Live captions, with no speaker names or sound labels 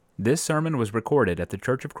This sermon was recorded at the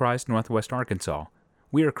Church of Christ, Northwest Arkansas.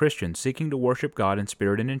 We are Christians seeking to worship God in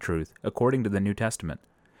spirit and in truth, according to the New Testament.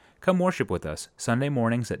 Come worship with us Sunday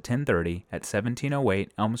mornings at 10:30 at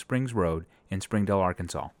 1708 Elm Springs Road in Springdale,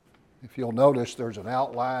 Arkansas. If you'll notice, there's an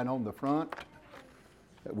outline on the front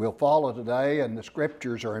that we'll follow today, and the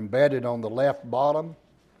scriptures are embedded on the left bottom,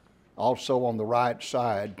 also on the right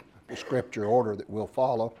side, the scripture order that we'll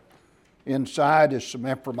follow. Inside is some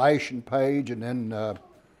information page, and then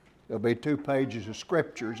there'll be 2 pages of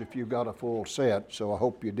scriptures if you've got a full set, so I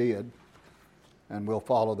hope you did. And we'll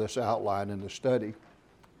follow this outline in the study.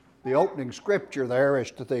 The opening scripture there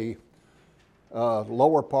is to the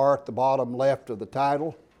lower part, the bottom left of the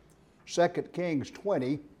title, 2 Kings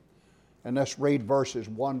 20, and let's read verses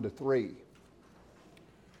 1 to 3.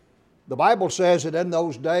 The Bible says that in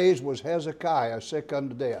those days was Hezekiah sick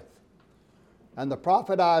unto death. And the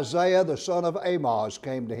prophet Isaiah the son of Amoz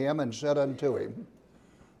came to him and said unto him,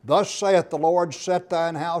 Thus saith the Lord, set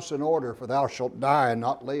thine house in order, for thou shalt die and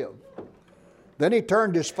not live. Then he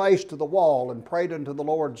turned his face to the wall and prayed unto the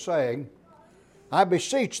Lord, saying, I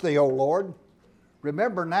beseech thee, O Lord,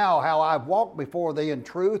 remember now how I've walked before thee in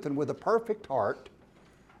truth and with a perfect heart,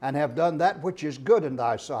 and have done that which is good in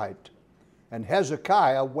thy sight. And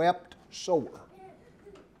Hezekiah wept sore.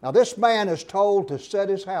 Now this man is told to set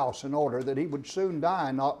his house in order that he would soon die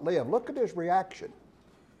and not live. Look at his reaction.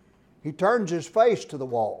 He turns his face to the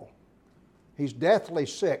wall. He's deathly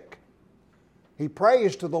sick. He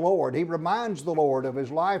prays to the Lord. He reminds the Lord of his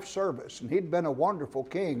life service, and he'd been a wonderful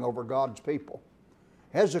king over God's people.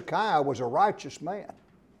 Hezekiah was a righteous man.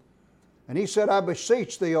 And he said, I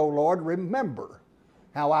beseech thee, O Lord, remember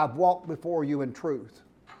how I've walked before you in truth,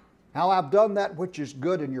 how I've done that which is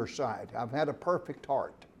good in your sight. I've had a perfect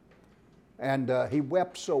heart. And he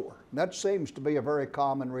wept sore. That seems to be a very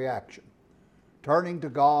common reaction. Turning to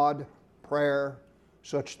God, prayer,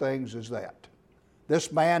 such things as that.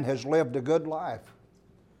 This man has lived a good life.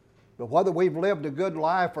 But whether we've lived a good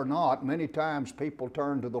life or not, many times people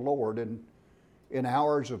turn to the Lord in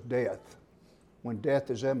hours of death, when death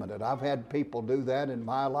is imminent. I've had people do that in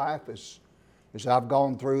my life as I've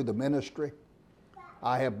gone through the ministry.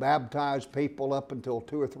 I have baptized people up until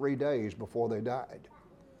 2 or 3 days before they died,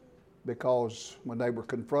 because when they were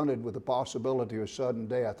confronted with the possibility of sudden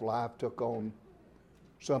death, life took on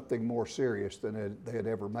something more serious than they had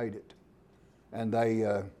ever made it. And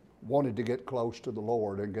they wanted to get close to the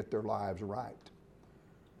Lord and get their lives right.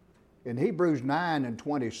 In Hebrews 9 and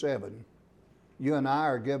 27, you and I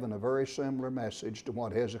are given a very similar message to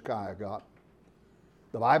what Hezekiah got.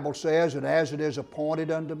 The Bible says, and as it is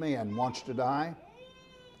appointed unto men once to die,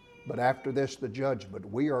 but after this the judgment.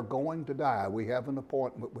 We are going to die. We have an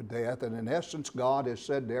appointment with death. And in essence, God has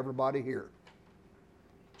said to everybody here,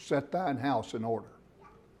 set thine house in order,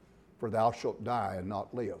 for thou shalt die and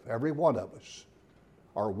not live. Every one of us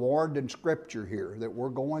are warned in Scripture here that we're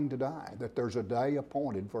going to die, that there's a day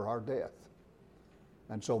appointed for our death.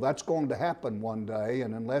 And so that's going to happen one day,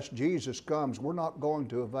 and unless Jesus comes, we're not going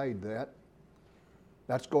to evade that.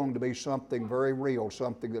 That's going to be something very real,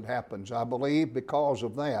 something that happens. I believe because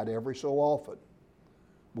of that, every so often,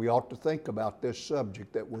 we ought to think about this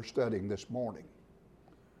subject that we're studying this morning.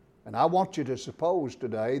 And I want you to suppose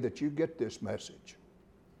today that you get this message,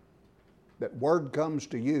 that word comes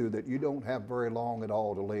to you that you don't have very long at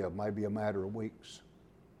all to live, maybe a matter of weeks.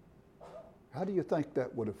 How do you think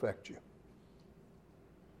that would affect you?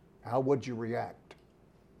 How would you react?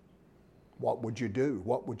 What would you do?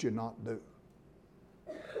 What would you not do?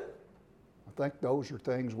 I think those are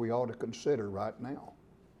things we ought to consider right now.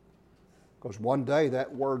 Because one day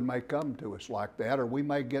that word may come to us like that, or we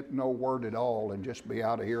may get no word at all and just be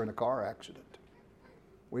out of here in a car accident.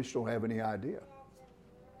 We just don't have any idea.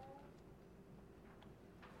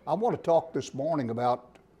 I want to talk this morning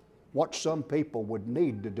about what some people would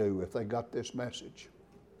need to do if they got this message.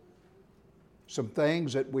 Some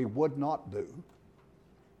things that we would not do.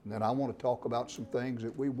 And then I want to talk about some things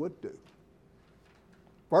that we would do.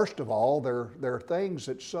 First of all, there are things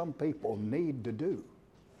that some people need to do.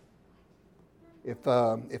 If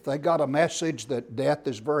they got a message that death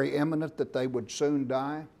is very imminent, that they would soon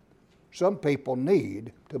die, some people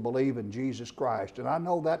need to believe in Jesus Christ. And I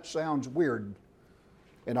know that sounds weird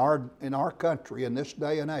in our country in this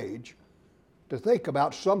day and age to think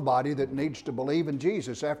about somebody that needs to believe in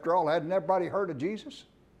Jesus. After all, hadn't everybody heard of Jesus?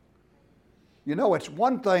 You know, it's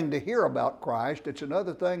one thing to hear about Christ, it's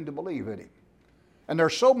another thing to believe in Him. And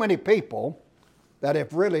there's so many people that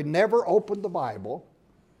have really never opened the Bible.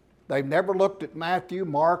 They've never looked at Matthew,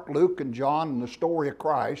 Mark, Luke, and John and the story of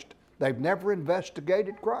Christ. They've never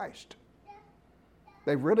investigated Christ.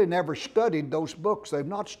 They've really never studied those books. They've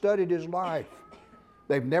not studied His life.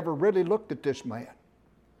 They've never really looked at this man.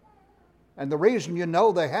 And the reason you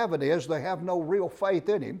know they haven't is they have no real faith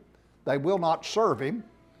in him. They will not serve him.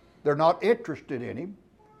 They're not interested in him.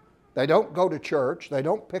 They don't go to church. They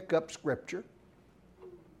don't pick up Scripture.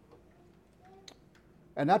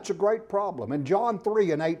 And that's a great problem. In John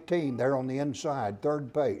 3:18, there on the inside,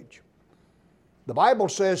 third page, the Bible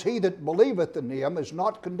says, "He that believeth in him is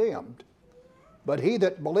not condemned, but he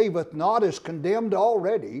that believeth not is condemned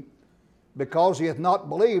already, because he hath not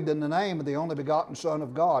believed in the name of the only begotten Son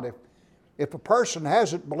of God." If a person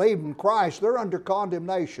hasn't believed in Christ, they're under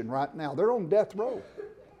condemnation right now. They're on death row.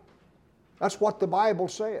 That's what the Bible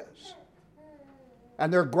says.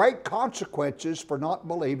 And there are great consequences for not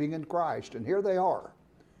believing in Christ. And here they are.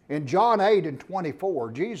 In John 8:24,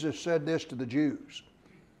 Jesus said this to the Jews.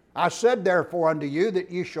 "I said therefore unto you that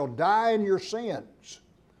ye shall die in your sins.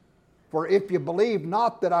 For if you believe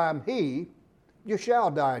not that I am He, you shall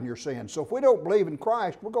die in your sins." So if we don't believe in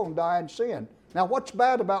Christ, we're going to die in sin. Now what's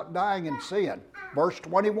bad about dying in sin? Verse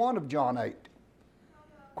 21 of John 8.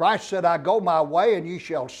 Christ said, "I go my way, and ye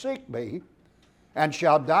shall seek me, and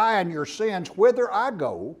shall die in your sins. Whither I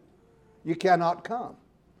go, you cannot come."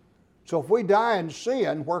 So if we die in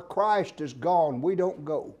sin, where Christ is gone, we don't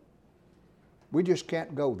go. We just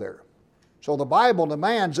can't go there. So the Bible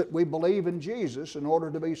demands that we believe in Jesus in order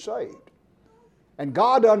to be saved. And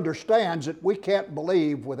God understands that we can't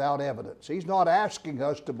believe without evidence. He's not asking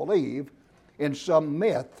us to believe in some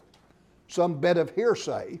myth, some bit of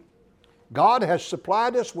hearsay. God has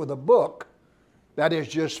supplied us with a book that is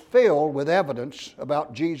just filled with evidence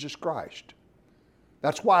about Jesus Christ.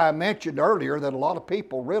 That's why I mentioned earlier that a lot of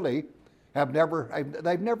people really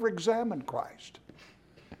they've never examined Christ.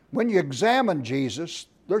 When you examine Jesus,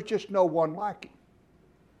 there's just no one like him.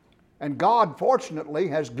 And God, fortunately,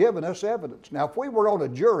 has given us evidence. Now, if we were on a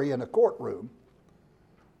jury in a courtroom,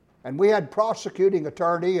 and we had prosecuting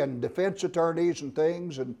attorney and defense attorneys and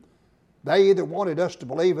things, and they either wanted us to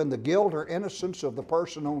believe in the guilt or innocence of the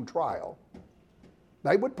person on trial,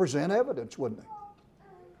 they would present evidence, wouldn't they?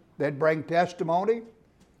 They'd bring testimony.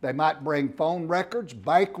 They might bring phone records,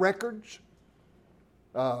 bank records,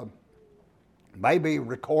 maybe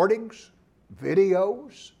recordings,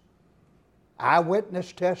 videos,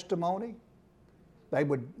 eyewitness testimony. They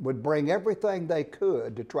would bring everything they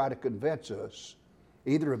could to try to convince us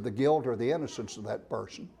either of the guilt or the innocence of that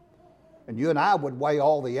person. And you and I would weigh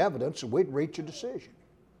all the evidence and we'd reach a decision.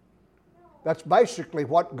 That's basically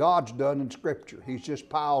what God's done in Scripture. He's just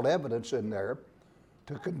piled evidence in there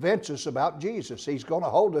to convince us about Jesus. He's going to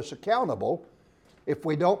hold us accountable if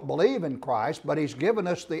we don't believe in Christ, but He's given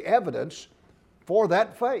us the evidence for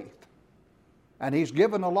that faith. And He's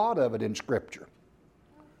given a lot of it in Scripture.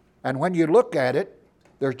 And when you look at it,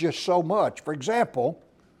 there's just so much. For example,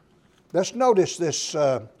 let's notice this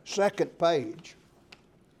second page.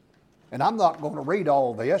 And I'm not going to read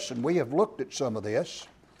all this, and we have looked at some of this.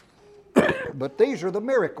 But these are the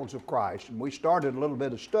miracles of Christ. And we started a little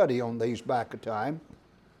bit of study on these back a time.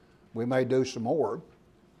 We may do some more.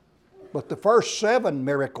 But the first 7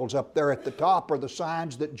 miracles up there at the top are the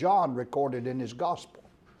signs that John recorded in his gospel.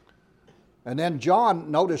 And then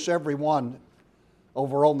John, notice every one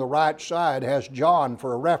over on the right side has John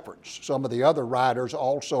for a reference. Some of the other writers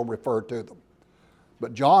also refer to them.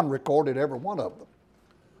 But John recorded every one of them.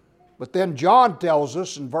 But then John tells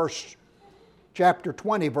us in chapter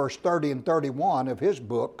 20, verse 30 and 31 of his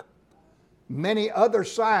book, many other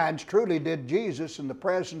signs truly did Jesus in the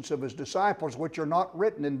presence of his disciples, which are not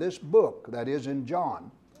written in this book, that is in John.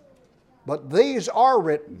 But these are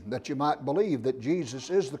written that you might believe that Jesus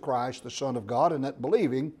is the Christ, the Son of God, and that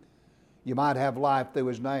believing you might have life through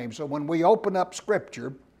his name. So when we open up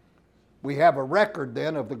Scripture, we have a record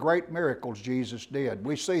then of the great miracles Jesus did.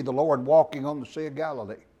 We see the Lord walking on the Sea of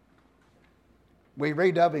Galilee. We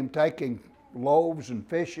read of him taking loaves and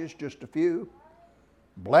fishes, just a few,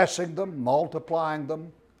 blessing them, multiplying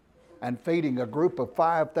them, and feeding a group of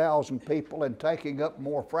 5,000 people and taking up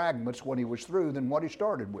more fragments when he was through than what he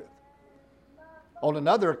started with. On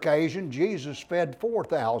another occasion, Jesus fed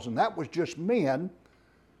 4,000. That was just men.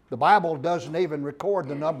 The Bible doesn't even record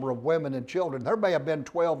the number of women and children. There may have been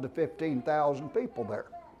 12 to 15,000 people there.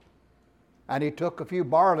 And he took a few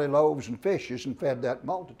barley loaves and fishes and fed that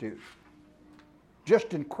multitude.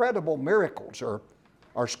 Just incredible miracles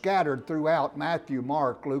are scattered throughout Matthew,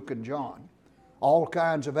 Mark, Luke, and John. All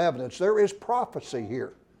kinds of evidence. There is prophecy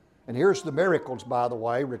here. And here's the miracles, by the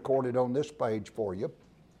way, recorded on this page for you.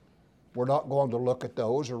 We're not going to look at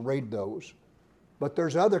those or read those. But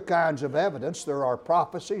there's other kinds of evidence. There are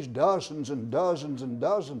prophecies, dozens and dozens and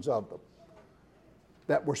dozens of them,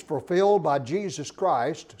 that was fulfilled by Jesus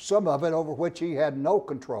Christ, some of it over which he had no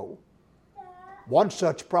control. One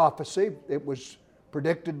such prophecy, it was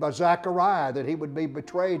predicted by Zechariah that he would be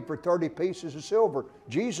betrayed for 30 pieces of silver.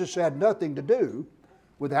 Jesus had nothing to do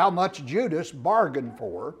with how much Judas bargained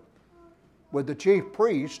for with the chief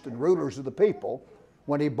priests and rulers of the people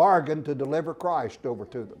when he bargained to deliver Christ over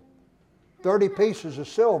to them. 30 pieces of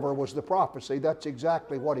silver was the prophecy. That's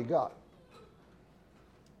exactly what he got.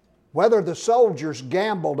 Whether the soldiers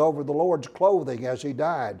gambled over the Lord's clothing as he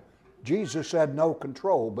died, Jesus had no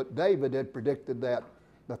control, but David had predicted that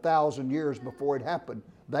 1,000 years before it happened.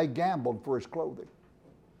 They gambled for his clothing.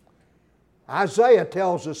 Isaiah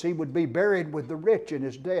tells us he would be buried with the rich in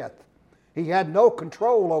his death. He had no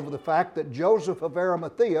control over the fact that Joseph of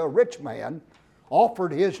Arimathea, a rich man,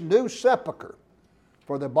 offered his new sepulcher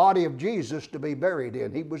for the body of Jesus to be buried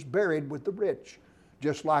in. He was buried with the rich,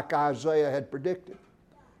 just like Isaiah had predicted.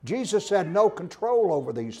 Jesus had no control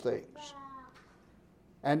over these things.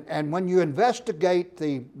 And when you investigate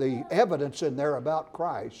the evidence in there about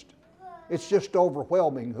Christ, it's just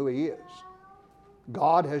overwhelming who he is.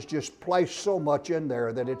 God has just placed so much in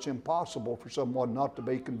there that it's impossible for someone not to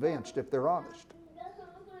be convinced if they're honest.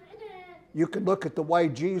 You can look at the way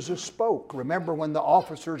Jesus spoke. Remember when the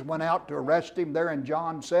officers went out to arrest him there in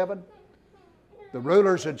John 7? The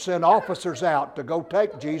rulers had sent officers out to go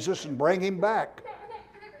take Jesus and bring him back.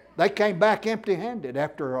 They came back empty-handed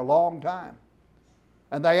after a long time.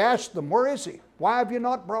 And they asked them, "Where is he? Why have you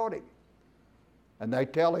not brought him?" And they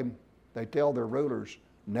tell their rulers,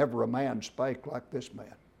 "Never a man spake like this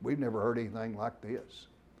man. We've never heard anything like this."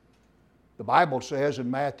 The Bible says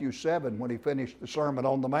in Matthew 7, when he finished the Sermon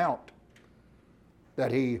on the Mount,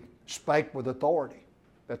 that he spake with authority,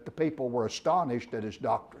 that the people were astonished at his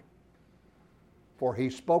doctrine. For he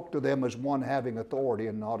spoke to them as one having authority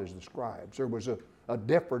and not as the scribes. There was a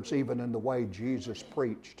difference even in the way Jesus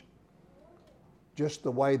preached. Just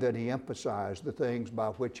the way that he emphasized the things by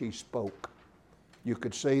which he spoke. You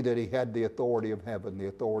could see that he had the authority of heaven, the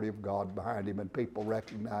authority of God behind him, and people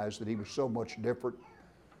recognized that he was so much different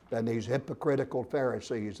than these hypocritical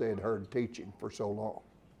Pharisees they had heard teaching for so long.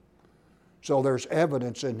 So there's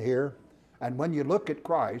evidence in here, and when you look at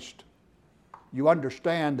Christ, you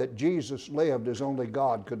understand that Jesus lived as only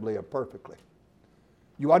God could live perfectly.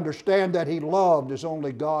 You understand that he loved as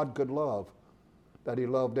only God could love, that he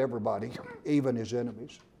loved everybody, even his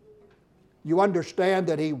enemies. You understand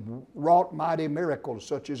that he wrought mighty miracles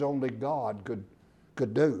such as only God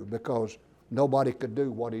could do, because nobody could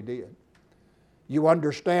do what he did. You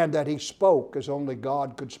understand that he spoke as only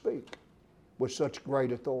God could speak with such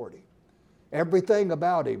great authority. Everything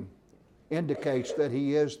about him indicates that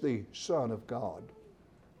he is the Son of God,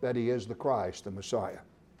 that he is the Christ, the Messiah.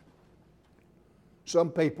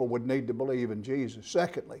 Some people would need to believe in Jesus.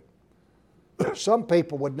 Secondly, some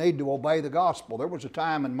people would need to obey the gospel. There was a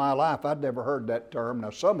time in my life I'd never heard that term.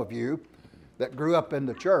 Now, some of you that grew up in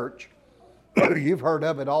the church, you've heard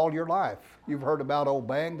of it all your life. You've heard about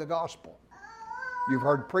obeying the gospel. You've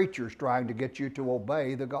heard preachers trying to get you to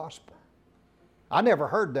obey the gospel. I never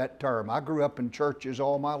heard that term. I grew up in churches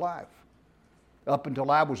all my life. Up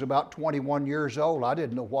until I was about 21 years old, I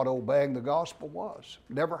didn't know what obeying the gospel was.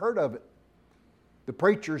 Never heard of it. The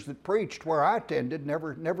preachers that preached where I attended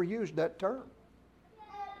never used that term.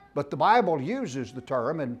 But the Bible uses the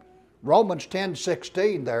term. In Romans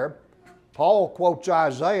 10:16 there, Paul quotes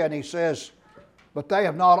Isaiah and he says, "But they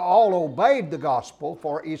have not all obeyed the gospel,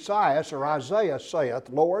 for Esaias or Isaiah saith,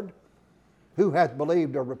 Lord, who hath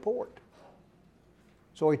believed our report?"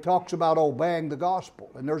 So he talks about obeying the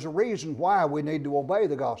gospel. And there's a reason why we need to obey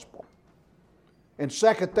the gospel. In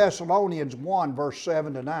 2 Thessalonians 1, verse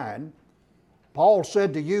 7 to 9, Paul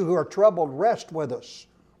said to you who are troubled, rest with us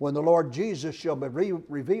when the Lord Jesus shall be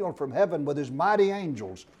revealed from heaven with his mighty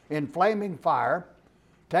angels in flaming fire,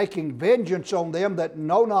 taking vengeance on them that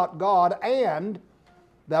know not God and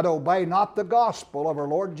that obey not the gospel of our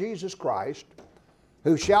Lord Jesus Christ,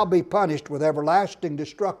 who shall be punished with everlasting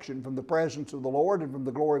destruction from the presence of the Lord and from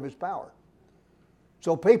the glory of his power.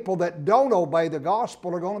 So people that don't obey the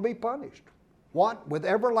gospel are going to be punished. What? With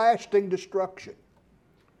everlasting destruction.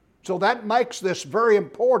 So that makes this very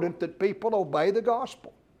important that people obey the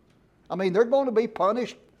gospel. I mean, they're going to be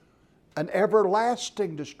punished an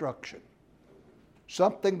everlasting destruction.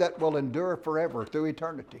 Something that will endure forever through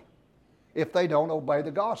eternity if they don't obey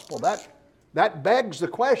the gospel. That begs the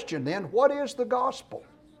question then, what is the gospel?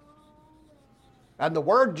 And the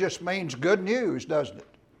word just means good news, doesn't it?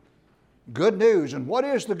 Good news. And what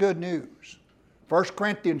is the good news? 1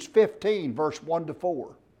 Corinthians 15, verse 1 to 4.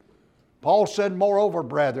 Paul said, moreover,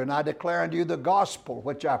 brethren, I declare unto you the gospel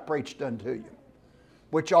which I preached unto you,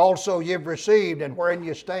 which also ye have received and wherein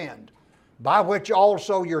ye stand, by which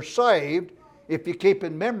also you're saved, if you keep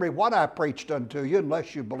in memory what I preached unto you,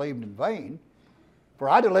 unless you believed in vain. For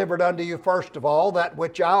I delivered unto you first of all that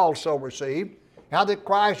which I also received, how that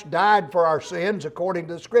Christ died for our sins according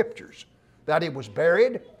to the Scriptures, that He was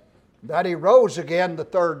buried, that He rose again the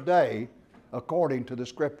third day according to the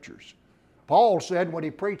Scriptures. Paul said when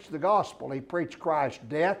he preached the gospel, he preached Christ's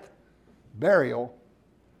death, burial,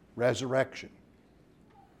 resurrection.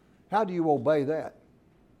 How do you obey that?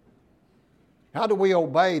 How do we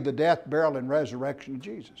obey the death, burial, and resurrection of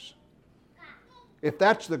Jesus? If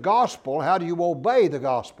that's the gospel, how do you obey the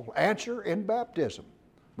gospel? Answer, in baptism.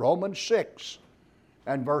 Romans 6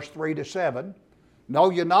 and verse 3 to 7. Know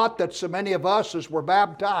ye not that so many of us as were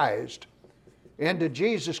baptized into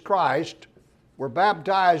Jesus Christ were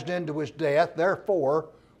baptized into His death? Therefore,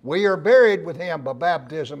 we are buried with Him by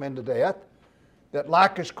baptism into death, that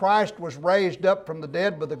like as Christ was raised up from the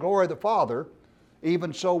dead by the glory of the Father,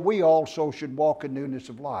 even so we also should walk in newness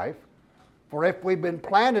of life. For if we've been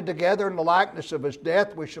planted together in the likeness of His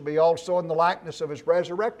death, we shall be also in the likeness of His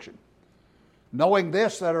resurrection. Knowing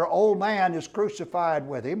this, that our old man is crucified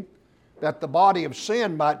with Him, that the body of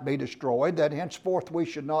sin might be destroyed, that henceforth we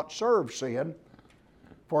should not serve sin,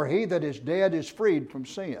 for he that is dead is freed from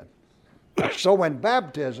sin. So in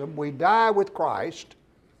baptism, we die with Christ.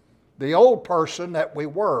 The old person that we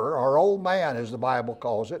were, our old man as the Bible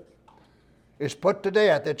calls it, is put to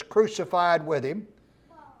death. It's crucified with Him.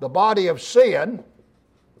 The body of sin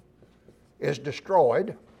is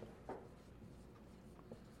destroyed.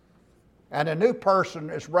 And a new person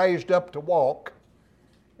is raised up to walk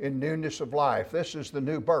in newness of life. This is the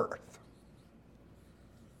new birth.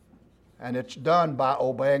 And it's done by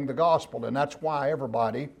obeying the gospel. And that's why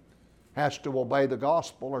everybody has to obey the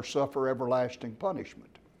gospel or suffer everlasting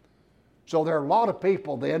punishment. So there are a lot of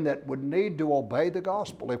people then that would need to obey the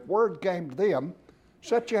gospel. If word came to them,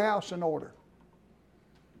 set your house in order.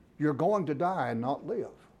 You're going to die and not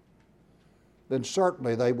live. Then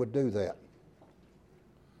certainly they would do that.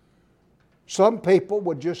 Some people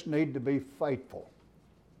would just need to be faithful.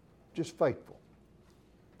 Just faithful.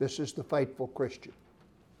 This is the faithful Christian.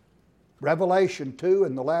 Revelation 2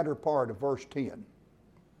 in the latter part of verse 10.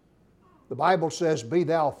 The Bible says, be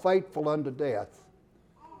thou faithful unto death,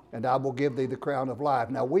 and I will give thee the crown of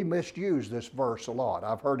life. Now we misuse this verse a lot.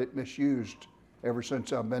 I've heard it misused ever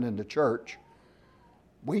since I've been in the church.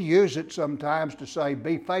 We use it sometimes to say,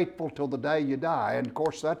 be faithful till the day you die. And of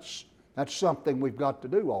course that's something we've got to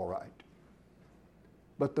do, all right.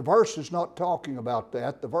 But the verse is not talking about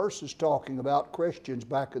that. The verse is talking about Christians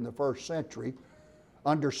back in the first century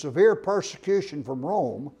under severe persecution from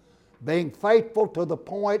Rome, being faithful to the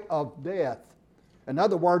point of death. In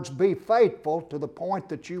other words, be faithful to the point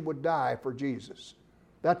that you would die for Jesus.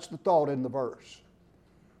 That's the thought in the verse.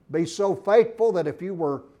 Be so faithful that if you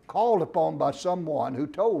were called upon by someone who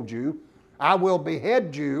told you, I will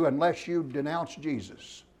behead you unless you denounce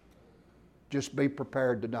Jesus, just be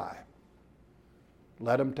prepared to die.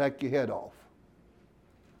 Let them take your head off.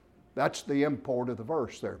 That's the import of the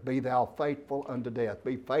verse there. Be thou faithful unto death.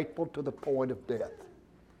 Be faithful to the point of death.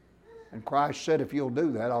 And Christ said, if you'll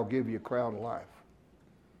do that, I'll give you a crown of life.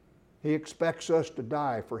 He expects us to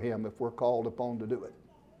die for Him if we're called upon to do it,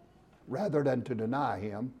 rather than to deny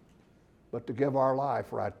Him, but to give our life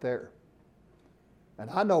right there. And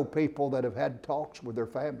I know people that have had talks with their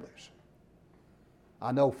families.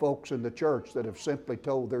 I know folks in the church that have simply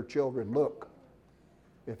told their children, look,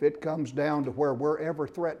 if it comes down to where we're ever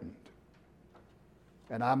threatened,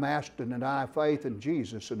 and I'm asked to deny faith in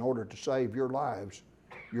Jesus in order to save your lives,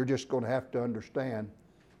 you're just going to have to understand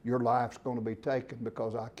your life's going to be taken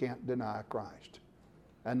because I can't deny Christ.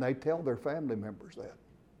 And they tell their family members that.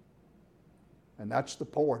 And that's the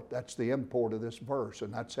point, that's the import of this verse,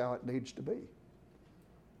 and that's how it needs to be.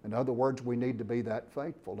 In other words, we need to be that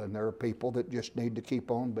faithful, and there are people that just need to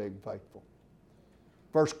keep on being faithful.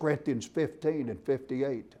 1 Corinthians 15 and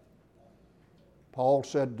 58. Paul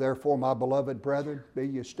said, therefore, my beloved brethren, be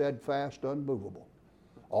ye steadfast, unmovable,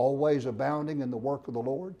 always abounding in the work of the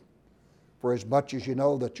Lord, for as much as you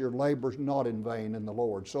know that your labor's not in vain in the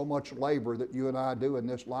Lord. So much labor that you and I do in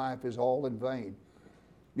this life is all in vain.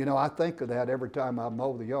 You know, I think of that every time I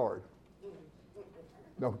mow the yard.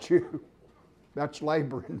 Don't you? That's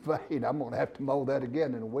labor in vain. I'm going to have to mow that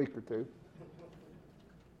again in a week or two.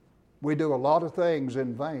 We do a lot of things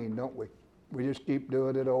in vain, don't we? We just keep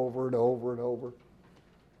doing it over and over and over.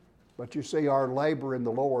 But you see, our labor in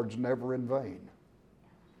the Lord's never in vain.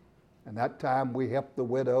 And that time we helped the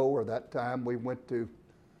widow, or that time we went to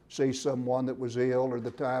see someone that was ill, or the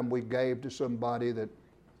time we gave to somebody that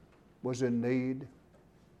was in need,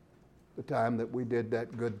 the time that we did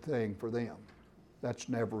that good thing for them, that's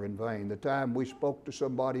never in vain. The time we spoke to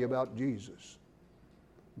somebody about Jesus,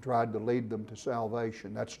 and tried to lead them to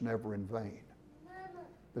salvation. That's never in vain.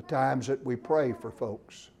 The times that we pray for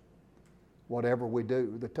folks, whatever we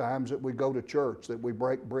do, the times that we go to church, that we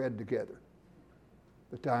break bread together,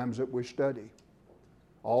 the times that we study,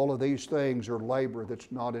 all of these things are labor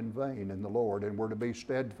that's not in vain in the Lord, and we're to be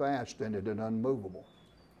steadfast in it and unmovable.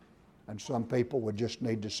 And some people would just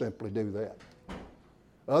need to simply do that.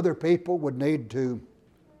 Other people would need to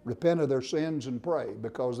repent of their sins and pray,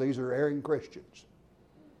 because these are erring Christians.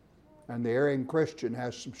 And the erring Christian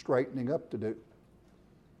has some straightening up to do.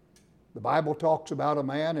 The Bible talks about a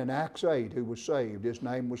man in Acts 8 who was saved. His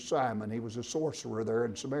name was Simon. He was a sorcerer there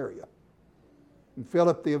in Samaria. And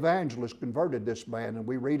Philip the evangelist converted this man, and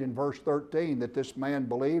we read in verse 13 that this man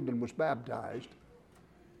believed and was baptized.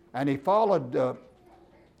 And he followed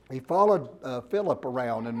Philip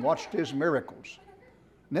around and watched his miracles.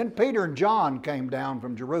 And then Peter and John came down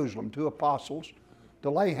from Jerusalem, two apostles, to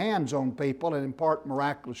lay hands on people and impart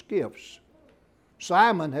miraculous gifts.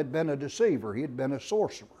 Simon had been a deceiver. He had been a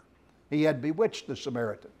sorcerer. He had bewitched the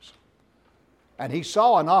Samaritans. And he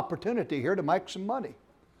saw an opportunity here to make some money.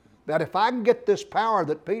 That if I can get this power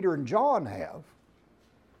that Peter and John have,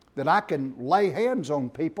 that I can lay hands on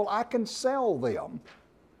people, I can sell them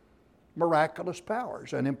miraculous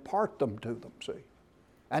powers and impart them to them, see.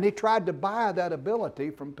 And he tried to buy that ability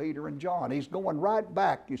from Peter and John. He's going right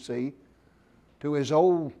back, you see, to his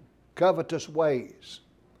old covetous ways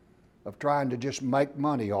of trying to just make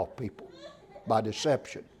money off people by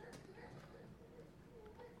deception.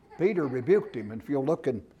 Peter rebuked him, and if you'll look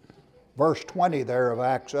in verse 20 there of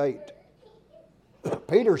Acts 8,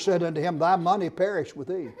 Peter said unto him, Thy money perish with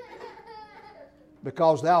thee,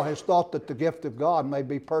 because thou hast thought that the gift of God may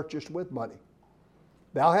be purchased with money.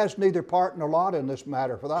 Thou hast neither part nor lot in this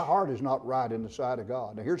matter, for thy heart is not right in the sight of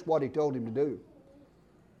God. Now here's what he told him to do.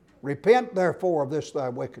 Repent therefore of this thy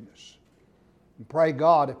wickedness, and pray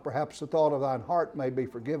God if perhaps the thought of thine heart may be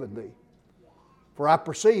forgiven thee. For I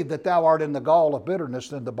perceive that thou art in the gall of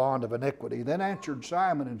bitterness and the bond of iniquity. Then answered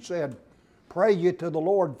Simon and said, Pray ye to the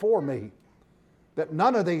Lord for me, that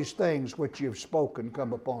none of these things which ye have spoken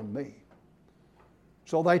come upon me.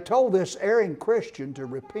 So they told this erring Christian to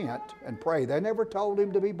repent and pray. They never told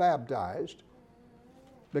him to be baptized,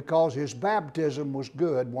 because his baptism was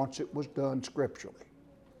good once it was done scripturally.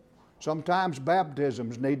 Sometimes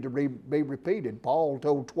baptisms need to be repeated. Paul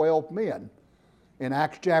told 12 men in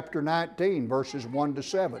Acts chapter 19, verses 1 to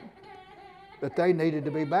 7, that they needed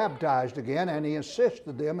to be baptized again, and he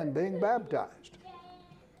assisted them in being baptized,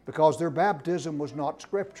 because their baptism was not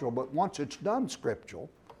scriptural. But once it's done scriptural,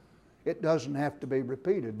 it doesn't have to be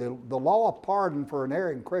repeated. The law of pardon for an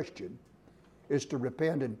erring Christian is to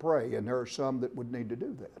repent and pray, and there are some that would need to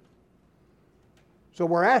do that. So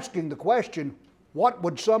we're asking the question, what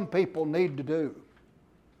would some people need to do?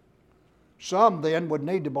 Some then would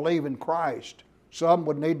need to believe in Christ. Some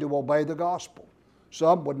would need to obey the gospel.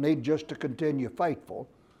 Some would need just to continue faithful.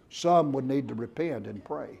 Some would need to repent and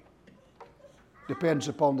pray. Depends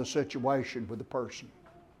upon the situation with the person.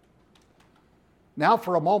 Now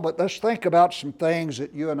for a moment, let's think about some things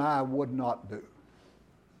that you and I would not do.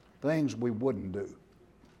 Things we wouldn't do.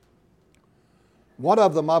 One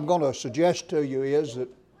of them I'm going to suggest to you is that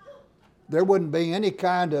there wouldn't be any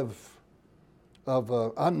kind of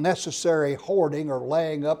unnecessary hoarding or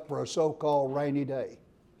laying up for a so-called rainy day.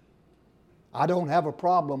 I don't have a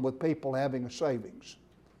problem with people having a savings.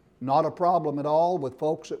 Not a problem at all with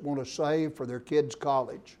folks that want to save for their kids'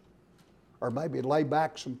 college, or maybe lay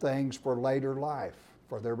back some things for later life,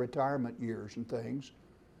 for their retirement years and things.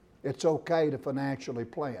 It's okay to financially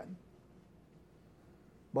plan.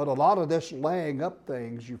 But a lot of this laying up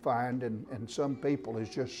things you find in some people is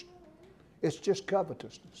just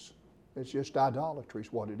covetousness. It's just idolatry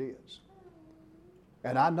is what it is.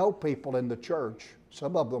 And I know people in the church,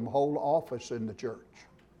 some of them hold office in the church,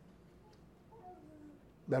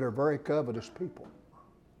 that are very covetous people.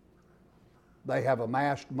 They have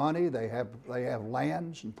amassed money, they have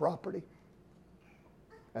lands and property,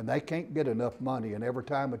 and they can't get enough money, and every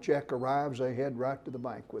time a check arrives, they head right to the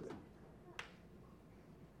bank with it.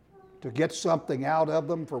 To get something out of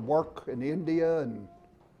them for work in India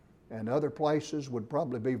and other places would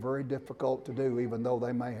probably be very difficult to do, even though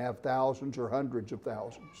they may have thousands or hundreds of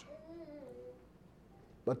thousands.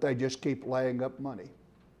 But they just keep laying up money.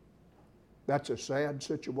 That's a sad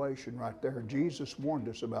situation right there. Jesus warned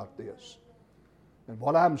us about this. And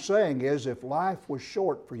what I'm saying is, if life was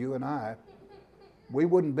short for you and I, we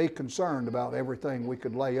wouldn't be concerned about everything we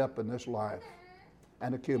could lay up in this life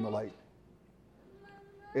and accumulate.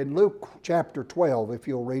 In Luke chapter 12, if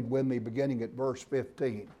you'll read with me beginning at verse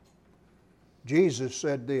 15, Jesus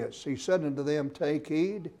said this. He said unto them, Take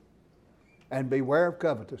heed And beware of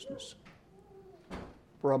covetousness.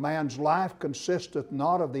 For a man's life consisteth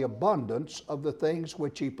not of the abundance of the things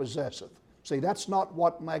which he possesseth. See, that's not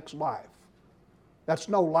what makes life. That's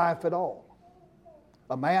no life at all.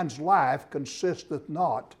 A man's life consisteth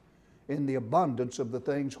not in the abundance of the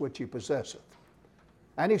things which he possesseth.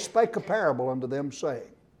 And he spake a parable unto them,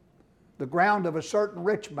 saying, The ground of a certain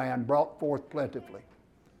rich man brought forth plentifully.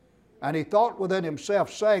 And he thought within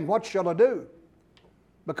himself, saying, What shall I do?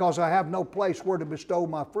 Because I have no place where to bestow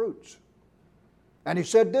my fruits. And he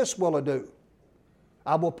said, This will I do.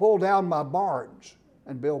 I will pull down my barns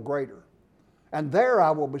and build greater. And there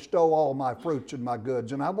I will bestow all my fruits and my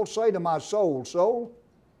goods. And I will say to my soul, Soul,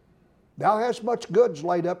 thou hast much goods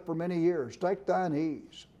laid up for many years. Take thine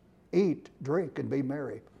ease. Eat, drink, and be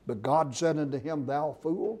merry. But God said unto him, Thou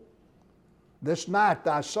fool, this night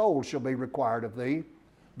thy soul shall be required of thee.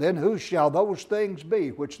 Then whose shall those things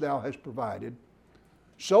be which thou hast provided?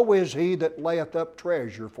 So is he that layeth up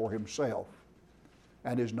treasure for himself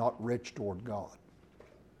and is not rich toward God.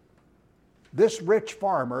 This rich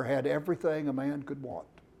farmer had everything a man could want.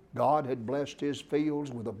 God had blessed his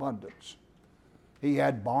fields with abundance. He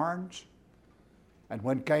had barns, and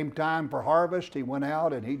when came time for harvest, he went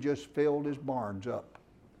out and he just filled his barns up.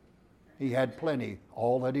 He had plenty,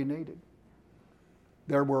 all that he needed.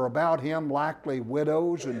 There were about him likely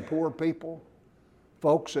widows and poor people,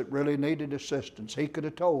 folks that really needed assistance. He could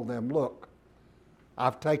have told them, Look,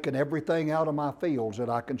 I've taken everything out of my fields that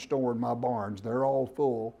I can store in my barns. They're all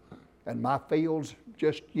full, and my fields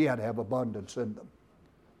just yet have abundance in them.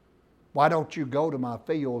 Why don't you go to my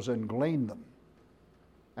fields and glean them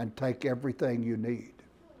and take everything you need?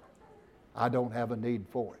 I don't have a need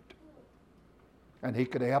for it. And he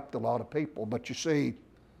could have helped a lot of people, but you see,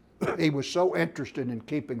 he was so interested in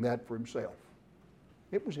keeping that for himself.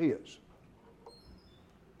 It was his.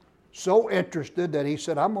 So interested that he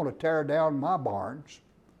said, I'm going to tear down my barns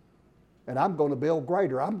and I'm going to build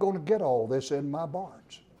greater. I'm going to get all this in my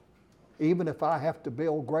barns, even if I have to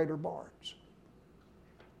build greater barns.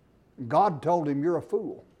 God told him, You're a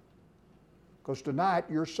fool, because tonight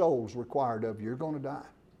your soul's required of you. You're going to die.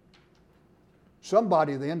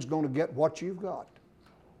 Somebody then's going to get what you've got.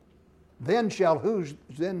 Then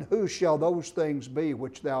whose shall those things be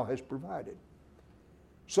which thou hast provided?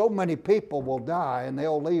 So many people will die and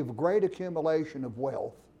they'll leave a great accumulation of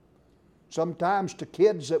wealth. Sometimes to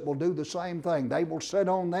kids that will do the same thing. They will sit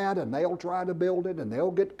on that and they'll try to build it and they'll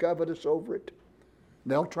get covetous over it.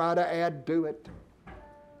 They'll try to add to it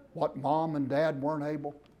what mom and dad weren't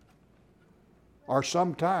able. Or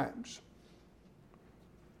sometimes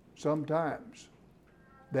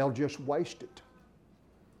they'll just waste it.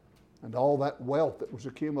 And all that wealth that was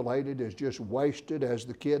accumulated is just wasted as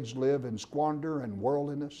the kids live in squander and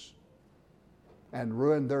worldliness and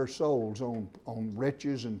ruin their souls on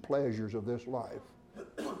riches and pleasures of this life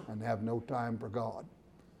and have no time for God.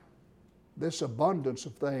 This abundance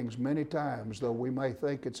of things, many times, though we may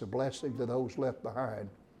think it's a blessing to those left behind,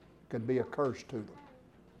 can be a curse to them.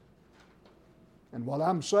 And what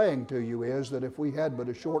I'm saying to you is that if we had but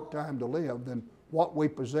a short time to live, then what we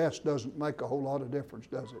possess doesn't make a whole lot of difference,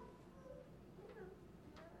 does it?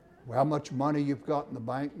 Well, how much money you've got in the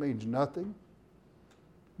bank means nothing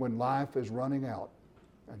when life is running out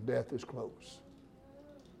and death is close.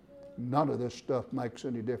 None of this stuff makes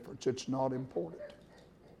any difference. It's not important.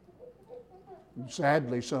 And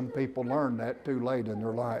sadly, some people learn that too late in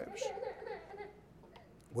their lives.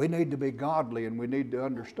 We need to be godly and we need to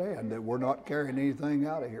understand that we're not carrying anything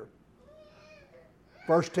out of here.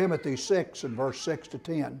 1 Timothy 6 and verse 6 to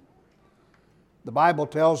 10. The Bible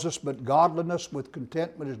tells us, But godliness with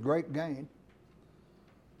contentment is great gain.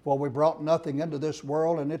 For we brought nothing into this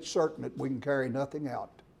world, and it's certain that we can carry nothing out.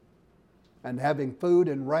 And having food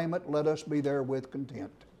and raiment, let us be therewith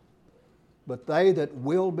content. But they that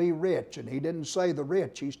will be rich, and he didn't say the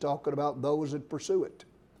rich, he's talking about those that pursue it.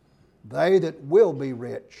 They that will be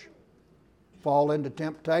rich fall into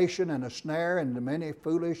temptation and a snare and into many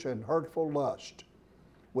foolish and hurtful lusts,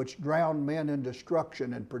 which drown men in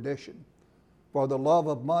destruction and perdition. For the love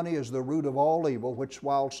of money is the root of all evil, which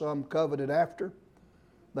while some coveted after,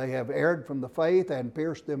 they have erred from the faith and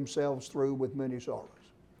pierced themselves through with many sorrows.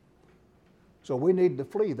 So we need to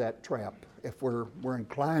flee that trap if we're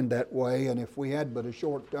inclined that way, and if we had but a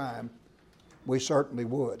short time, we certainly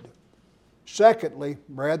would. Secondly,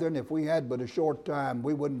 brethren, if we had but a short time,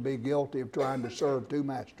 we wouldn't be guilty of trying to serve two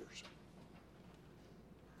masters.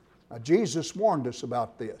 Now, Jesus warned us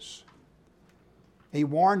about this. He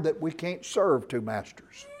warned that we can't serve two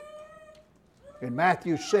masters. In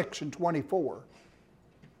Matthew 6 and 24,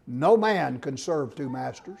 no man can serve two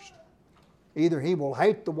masters. Either he will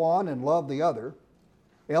hate the one and love the other.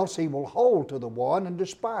 else he will hold to the one and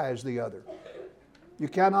despise the other. You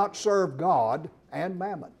cannot serve God and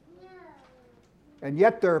mammon. And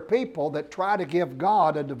yet there are people that try to give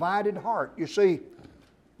God a divided heart. You see,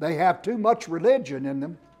 they have too much religion in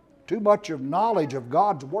them, too much of knowledge of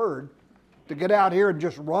God's Word to get out here and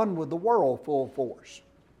just run with the world full force.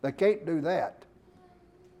 They can't do that.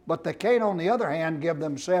 But they can't, on the other hand, give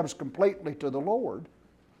themselves completely to the Lord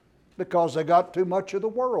because they got too much of the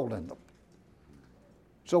world in them.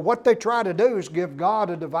 So what they try to do is give God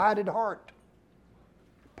a divided heart.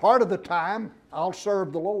 Part of the time I'll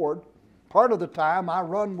serve the Lord. Part of the time I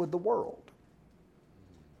run with the world.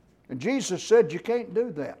 And Jesus said you can't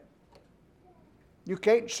do that. You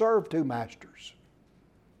can't serve two masters.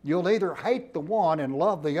 You'll either hate the one and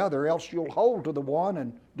love the other, else you'll hold to the one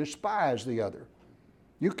and despise the other.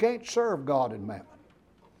 You can't serve God and mammon.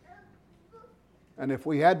 And if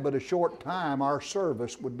we had but a short time, our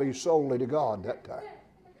service would be solely to God that time.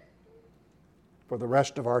 For the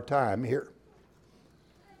rest of our time here.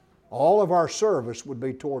 All of our service would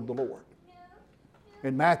be toward the Lord.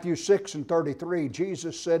 In Matthew 6:33,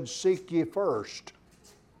 Jesus said, "Seek ye first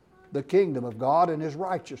the kingdom of God and His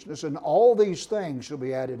righteousness, and all these things shall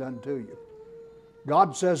be added unto you."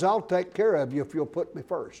 God says, I'll take care of you if you'll put me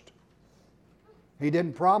first. He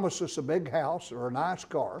didn't promise us a big house or a nice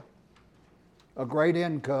car, a great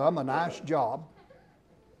income, a nice job,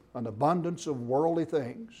 an abundance of worldly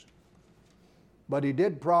things. But He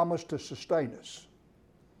did promise to sustain us,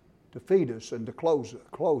 to feed us, and to clothe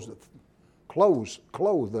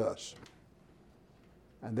us.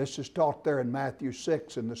 And this is taught there in Matthew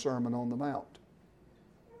 6 in the Sermon on the Mount.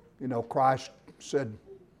 You know, Christ said,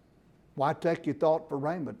 "Why take ye thought for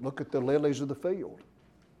raiment? Look at the lilies of the field.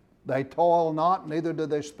 They toil not, neither do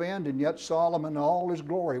they spin, and yet Solomon in all his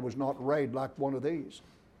glory was not arrayed like one of these."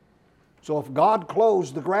 So if God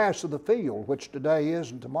clothes the grass of the field, which today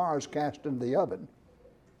is and tomorrow is cast into the oven,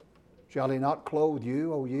 shall He not clothe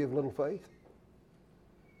you, O ye of little faith?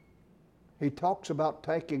 He talks about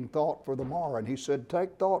taking thought for the morrow, and He said,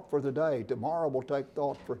 take thought for the day. Tomorrow will take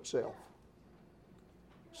thought for itself.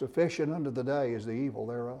 Sufficient unto the day is the evil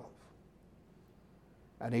thereof.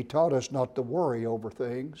 And He taught us not to worry over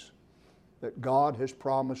things that God has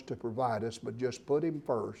promised to provide us, but just put Him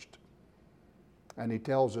first. And He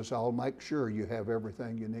tells us, I'll make sure you have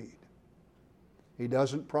everything you need. He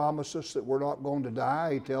doesn't promise us that we're not going to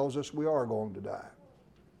die. He tells us we are going to die.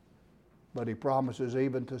 But He promises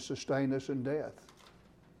even to sustain us in death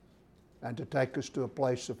and to take us to a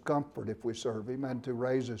place of comfort if we serve Him, and to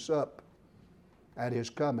raise us up at His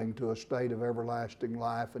coming to a state of everlasting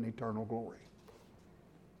life and eternal glory.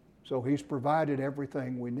 So He's provided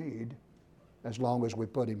everything we need as long as we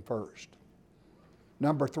put Him first.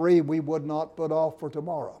 Number 3, we would not put off for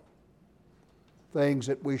tomorrow things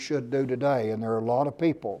that we should do today. And there are a lot of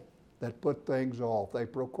people that put things off. They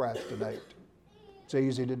procrastinate. It's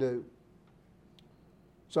easy to do.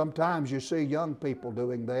 Sometimes you see young people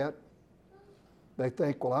doing that. They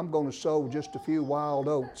think, well, I'm going to sow just a few wild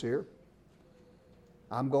oats here.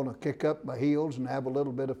 I'm going to kick up my heels and have a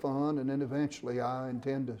little bit of fun, and then eventually I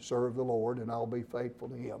intend to serve the Lord and I'll be faithful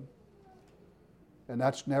to Him. And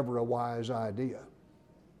that's never a wise idea.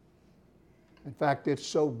 In fact, it's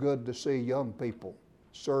so good to see young people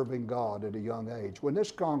serving God at a young age. When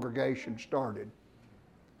this congregation started,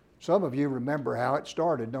 some of you remember how it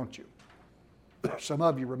started, don't you? Some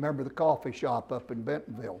of you remember the coffee shop up in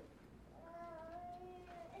Bentonville.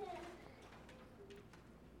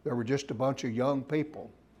 There were just a bunch of young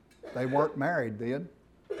people. They weren't married then.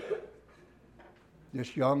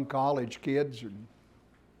 Just young college kids and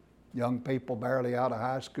young people barely out of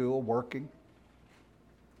high school working.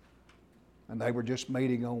 And they were just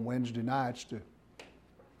meeting on Wednesday nights to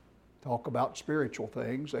talk about spiritual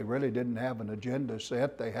things. They really didn't have an agenda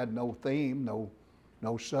set. They had no theme,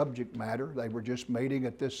 no subject matter. They were just meeting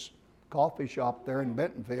at this coffee shop there in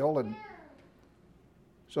Bentonville. And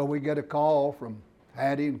so we get a call from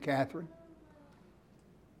Hattie and Catherine,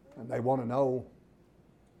 and they want to know,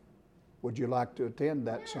 would you like to attend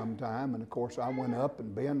that sometime? And of course I went up,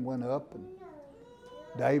 and Ben went up, and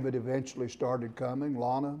David eventually started coming,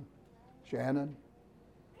 Lana, Shannon.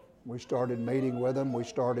 We started meeting with them. We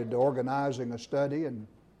started organizing a study and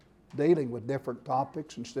dealing with different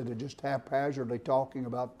topics instead of just haphazardly talking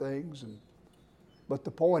about things. But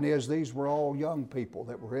the point is, these were all young people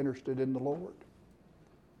that were interested in the Lord.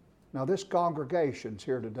 Now this congregation's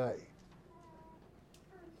here today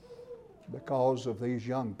because of these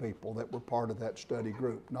young people that were part of that study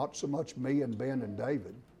group. Not so much me and Ben and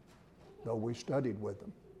David, though we studied with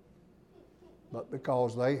them, but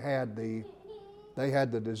because they had the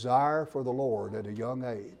desire for the Lord at a young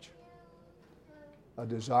age. a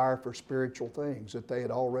desire for spiritual things, that they had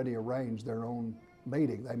already arranged their own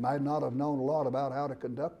meeting. They might not have known a lot about how to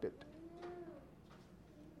conduct it,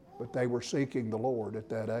 but they were seeking the Lord at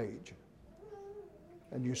that age.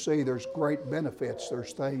 And you see there's great benefits.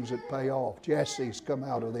 There's things that pay off. Jesse's come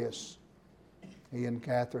out of this. He and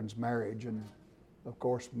Catherine's marriage, and of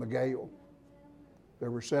course Miguel.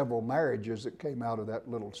 There were several marriages that came out of that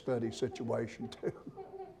little study situation too.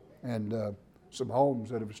 And some homes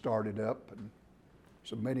that have started up, and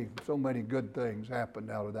so many good things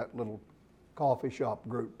happened out of that little coffee shop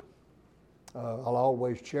group. I'll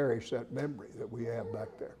always cherish that memory that we have back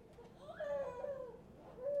there.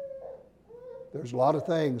 There's a lot of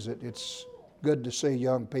things that it's good to see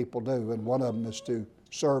young people do, and one of them is to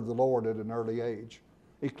serve the Lord at an early age.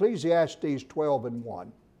 Ecclesiastes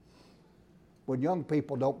 12:1. When young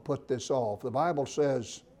people don't put this off, the Bible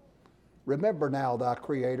says, "Remember now thy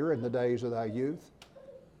Creator in the days of thy youth,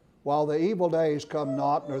 while the evil days come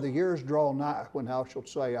not, nor the years draw nigh, when thou shalt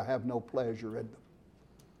say, I have no pleasure in them."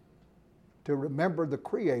 To remember the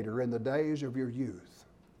Creator in the days of your youth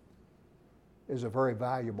is a very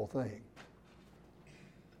valuable thing.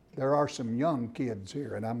 There are some young kids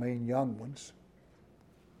here, and I mean young ones,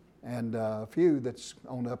 and a few that's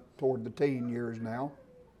on up toward the teen years now,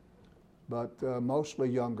 but mostly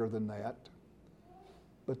younger than that.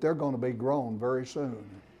 But they're going to be grown very soon.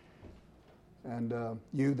 And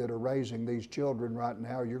you that are raising these children right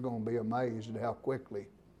now, you're going to be amazed at how quickly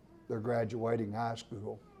they're graduating high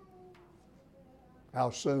school, how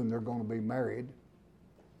soon they're going to be married,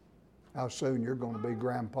 how soon you're going to be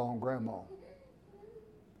grandpa and grandma.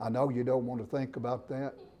 I know you don't want to think about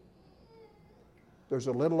that. There's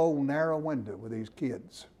a little old narrow window with these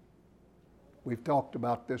kids. We've talked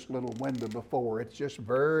about this little window before. It's just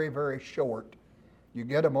very, very short. You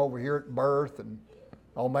get them over here at birth, and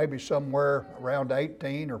maybe somewhere around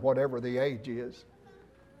 18 or whatever the age is,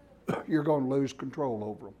 you're going to lose control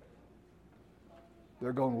over them.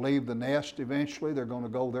 They're going to leave the nest eventually. They're going to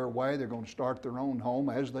go their way. They're going to start their own home,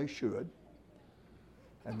 as they should.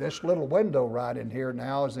 And this little window right in here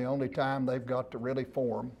now is the only time they've got to really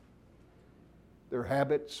form their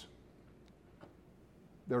habits,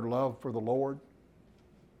 their love for the Lord,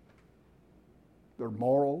 their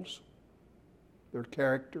morals, their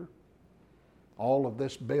character. All of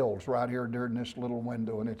this builds right here during this little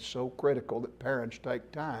window, and it's so critical that parents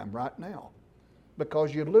take time right now,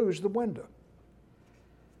 because you lose the window.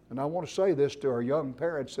 And I want to say this to our young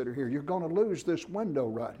parents that are here. You're going to lose this window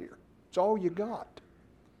right here. It's all you got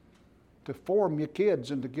to form your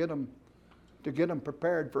kids and to get them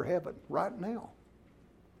prepared for heaven right now.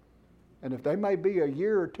 And if they may be a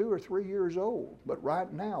year or 2 or 3 years old, but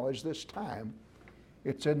right now is this time.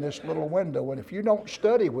 It's in this little window. And if you don't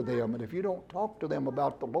study with them, and if you don't talk to them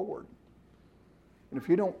about the Lord, and if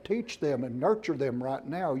you don't teach them and nurture them right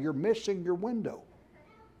now, you're missing your window.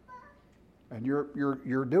 And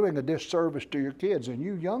you're doing a disservice to your kids. And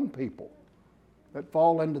you young people that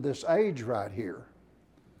fall into this age right here,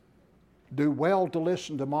 do well to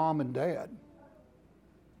listen to mom and dad.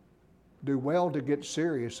 Do well to get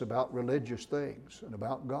serious about religious things and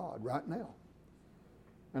about God right now.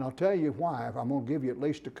 And I'll tell you why. I'm going to give you at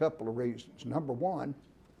least a couple of reasons. Number one,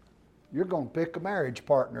 you're going to pick a marriage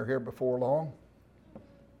partner here before long.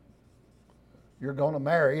 You're going to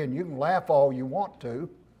marry, and you can laugh all you want to.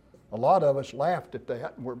 A lot of us laughed at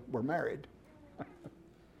that, and we're married.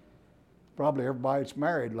 Probably everybody that's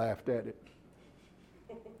married laughed at it.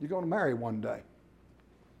 You're going to marry one day.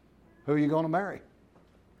 Who are you going to marry?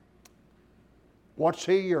 What's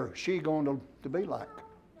he or she going to be like?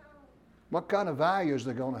 What kind of values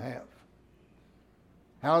are they going to have?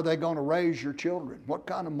 How are they going to raise your children? What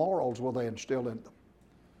kind of morals will they instill in them?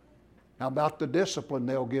 How about the discipline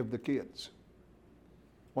they'll give the kids?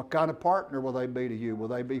 What kind of partner will they be to you? Will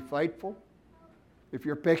they be faithful? If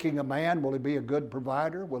you're picking a man, will he be a good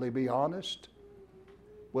provider? Will he be honest?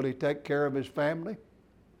 Will he take care of his family?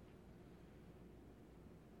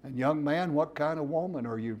 And young man, what kind of woman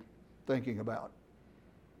are you thinking about?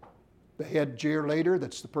 The head cheerleader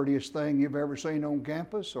that's the prettiest thing you've ever seen on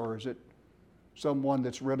campus? Or is it someone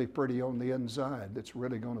that's really pretty on the inside, that's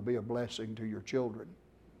really going to be a blessing to your children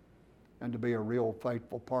and to be a real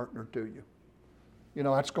faithful partner to you? You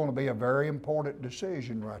know, that's going to be a very important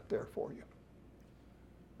decision right there for you.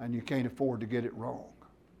 And you can't afford to get it wrong.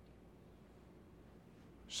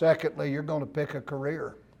 Secondly, you're going to pick a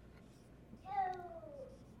career.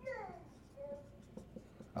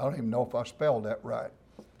 I don't even know if I spelled that right.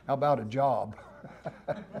 How about a job?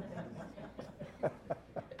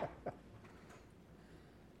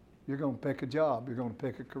 You're going to pick a job. You're going to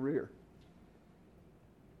pick a career.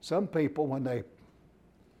 Some people, when they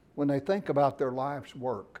when they think about their life's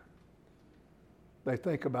work, they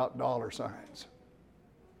think about dollar signs.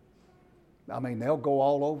 I mean, they'll go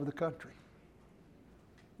all over the country.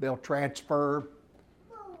 They'll transfer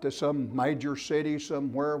to some major city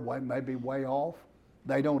somewhere, maybe way off.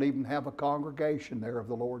 They don't even have a congregation there of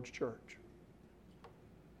the Lord's church.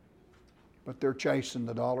 But they're chasing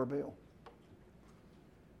the dollar bill.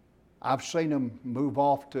 I've seen them move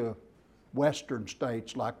off to western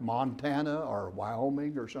states like Montana or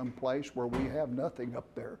Wyoming or some place where we have nothing up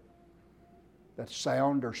there that's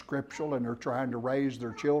sound or scriptural, and they're trying to raise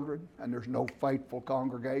their children, and there's no faithful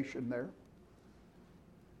congregation there.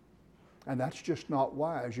 And that's just not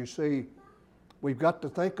wise. You see, we've got to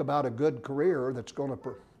think about a good career that's going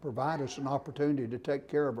to provide us an opportunity to take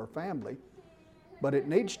care of our family, but it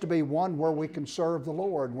needs to be one where we can serve the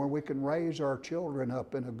Lord, where we can raise our children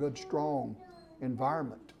up in a good, strong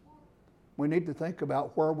environment. We need to think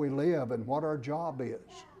about where we live and what our job is.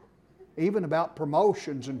 Even about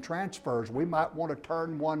promotions and transfers, we might want to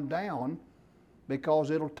turn one down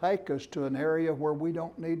because it'll take us to an area where we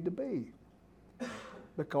don't need to be.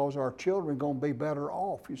 Because our children are going to be better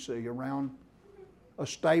off, you see, around a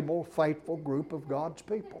stable, faithful group of God's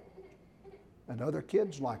people. And other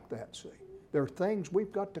kids like that, see. There are things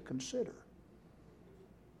we've got to consider.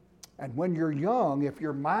 And when you're young, if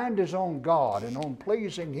your mind is on God and on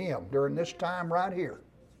pleasing Him during this time right here,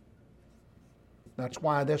 that's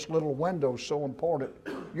why this little window is so important.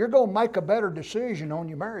 You're going to make a better decision on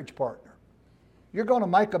your marriage partner. You're going to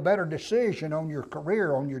make a better decision on your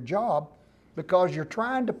career, on your job, because you're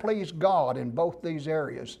trying to please God in both these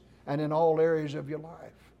areas and in all areas of your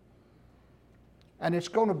life. And it's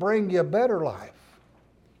going to bring you a better life.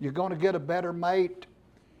 You're going to get a better mate.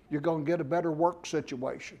 You're going to get a better work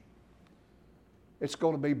situation. It's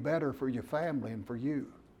going to be better for your family and for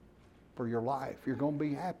you, for your life. You're going to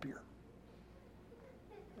be happier.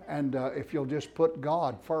 And if you'll just put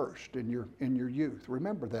God first in your youth.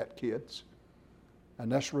 Remember that, kids.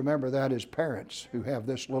 And let's remember that as parents who have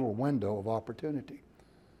this little window of opportunity.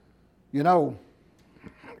 You know,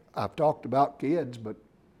 I've talked about kids, but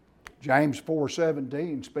James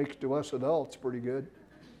 4:17 speaks to us adults pretty good.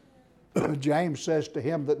 James says, to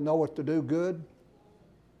him that knoweth to do good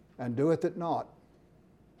and doeth it not,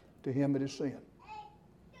 to him it is sin.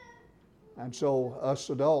 And so us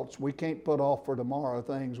adults, we can't put off for tomorrow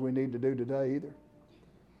things we need to do today either.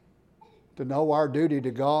 To know our duty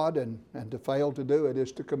to God and to fail to do it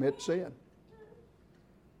is to commit sin.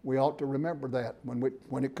 We ought to remember that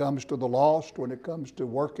when it comes to the lost, when it comes to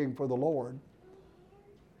working for the Lord.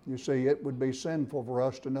 You see, it would be sinful for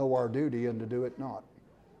us to know our duty and to do it not.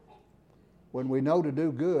 When we know to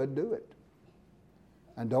do good, do it.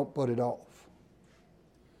 And don't put it off.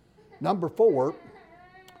 Number 4,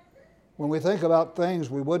 when we think about things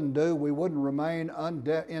we wouldn't do, we wouldn't remain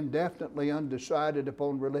indefinitely undecided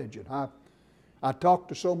upon religion. I talked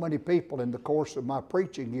to so many people in the course of my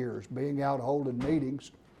preaching years, being out holding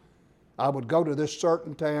meetings. I would go to this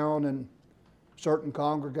certain town and certain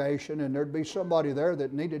congregation, and there'd be somebody there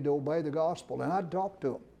that needed to obey the gospel, and I'd talk to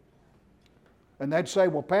them. And they'd say,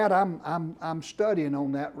 well, Pat, I'm studying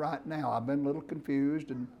on that right now. I've been a little confused,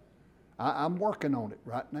 and I'm working on it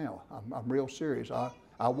right now. I'm real serious.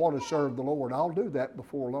 I want to serve the Lord. I'll do that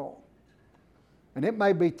before long. And it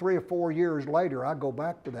may be 3 or 4 years later, I go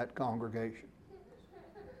back to that congregation.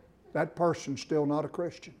 That person's still not a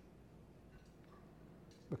Christian.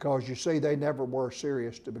 Because you see, they never were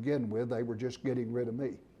serious to begin with. They were just getting rid of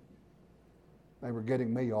me. They were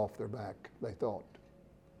getting me off their back, they thought.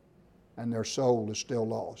 And their soul is still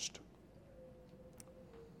lost.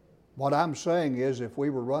 What I'm saying is, if we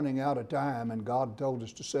were running out of time and God told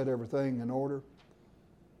us to set everything in order,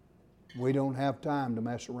 we don't have time to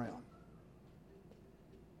mess around.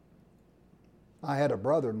 I had a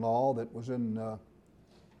brother-in-law that was in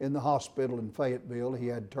the hospital in Fayetteville. He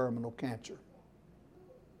had terminal cancer.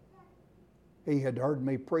 He had heard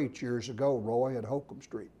me preach years ago, Roy, at Holcomb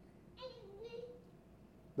Street.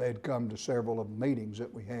 They'd come to several of the meetings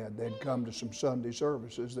that we had. They'd come to some Sunday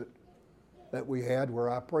services that we had where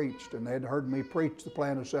I preached, and they'd heard me preach the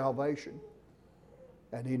plan of salvation.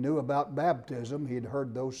 And he knew about baptism. He'd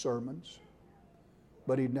heard those sermons,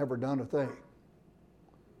 but he'd never done a thing.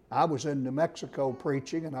 I was in New Mexico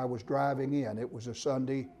preaching, and I was driving in. It was a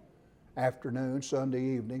Sunday afternoon, Sunday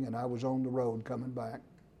evening, and I was on the road coming back.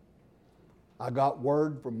 I got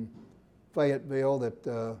word from Fayetteville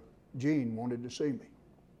that Gene wanted to see me.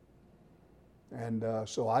 And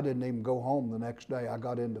so I didn't even go home the next day. I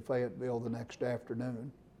got into Fayetteville the next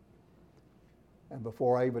afternoon. And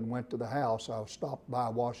before I even went to the house, I stopped by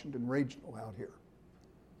Washington Regional out here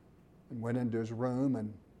and went into his room,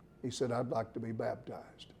 and he said, I'd like to be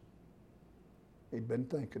baptized. He'd been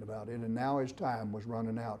thinking about it, and now his time was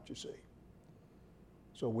running out, you see.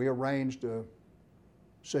 So we arranged a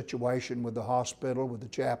situation with the hospital, with the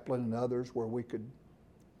chaplain and others, where we could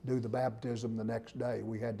do the baptism the next day.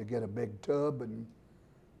 We had to get a big tub, and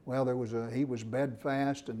well, he was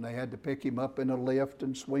bedfast, and they had to pick him up in a lift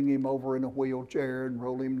and swing him over in a wheelchair and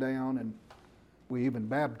roll him down, and we even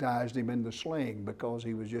baptized him in the sling because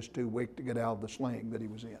he was just too weak to get out of the sling that he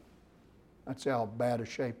was in. That's how bad a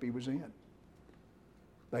shape he was in.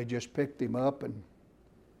 They just picked him up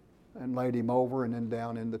and laid him over and then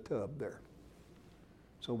down in the tub there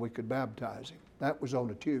so we could baptize him. That was on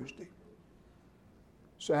a Tuesday.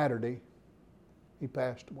 Saturday, he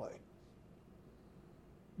passed away.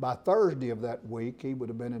 By Thursday of that week, he would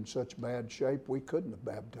have been in such bad shape we couldn't have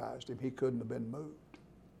baptized him. He couldn't have been moved.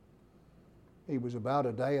 He was about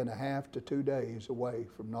a day and a half to 2 days away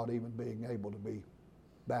from not even being able to be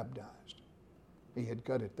baptized. He had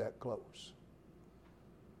cut it that close.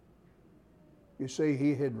 You see,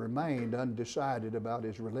 he had remained undecided about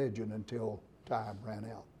his religion until time ran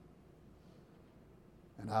out.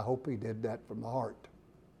 And I hope he did that from the heart,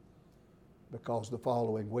 because the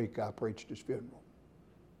following week I preached his funeral.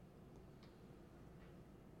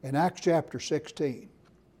 In Acts chapter 16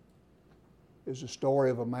 is the story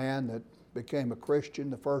of a man that became a Christian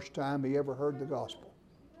the first time he ever heard the gospel.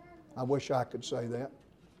 I wish I could say that.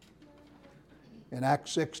 In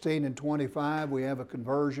Acts 16 and 25, we have a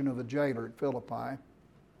conversion of a jailer at Philippi.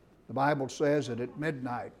 The Bible says that at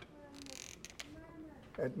midnight,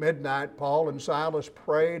 Paul and Silas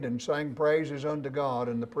prayed and sang praises unto God,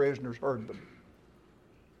 and the prisoners heard them.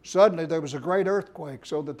 Suddenly there was a great earthquake,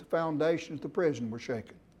 so that the foundations of the prison were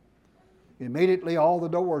shaken. Immediately all the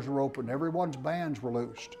doors were opened, everyone's bands were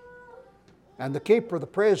loosed. And the keeper of the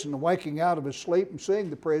prison, waking out of his sleep and seeing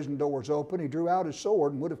the prison doors open, he drew out his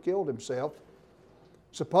sword and would have killed himself,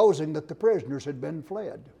 supposing that the prisoners had been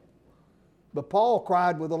fled. But Paul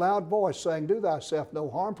cried with a loud voice, saying, Do thyself no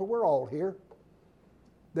harm, for we're all here.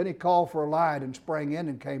 Then he called for a light and sprang in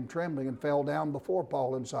and came trembling and fell down before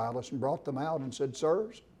Paul and Silas and brought them out and said,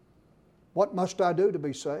 Sirs, what must I do to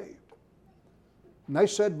be saved? And they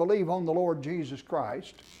said, Believe on the Lord Jesus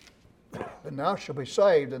Christ, and thou shalt be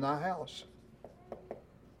saved in thy house.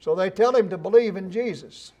 So they tell him to believe in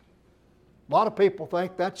Jesus. A lot of people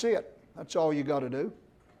think that's it. That's all you got to do.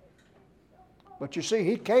 But you see,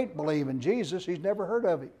 he can't believe in Jesus. He's never heard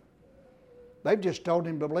of him. They've just told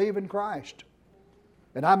him to believe in Christ.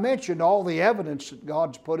 And I mentioned all the evidence that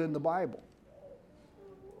God's put in the Bible,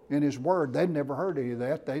 in His Word. They'd never heard any of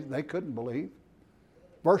that. They couldn't believe.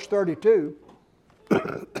 Verse 32,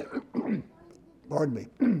 pardon me,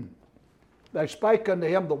 they spake unto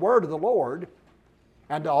him the word of the Lord,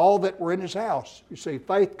 and to all that were in his house. You see,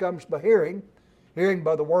 faith comes by hearing, hearing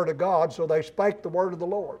by the word of God, so they spake the word of the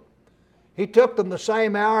Lord. He took them the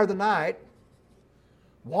same hour of the night,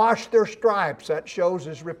 washed their stripes, that shows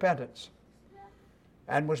his repentance,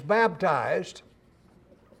 and was baptized,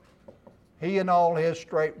 he and all his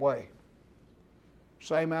straightway.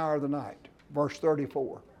 Same hour of the night. Verse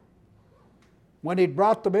 34. When he'd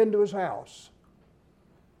brought them into his house,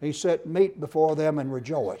 he set meat before them and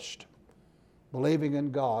rejoiced, believing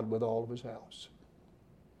in God with all of his house.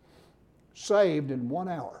 Saved in 1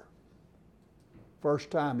 hour. First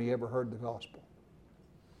time he ever heard the gospel.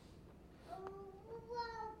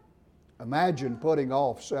 Imagine putting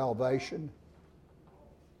off salvation,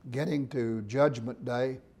 getting to Judgment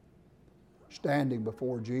Day, standing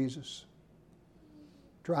before Jesus,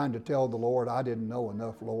 trying to tell the Lord, I didn't know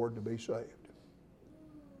enough, Lord, to be saved.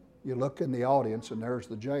 You look in the audience and there's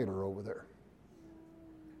the jailer over there.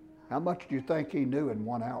 How much do you think he knew in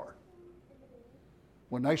 1 hour?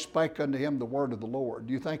 When they spake unto him the word of the Lord,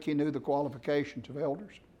 do you think he knew the qualifications of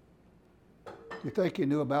elders? Do you think he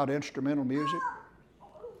knew about instrumental music?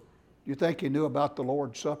 Do you think he knew about the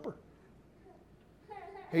Lord's Supper?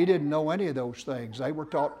 He didn't know any of those things. They were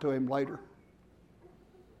taught to him later.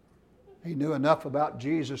 He knew enough about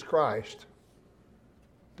Jesus Christ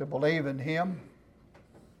to believe in Him,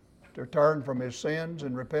 to turn from his sins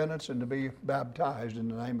and repentance, and to be baptized in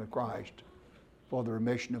the name of Christ for the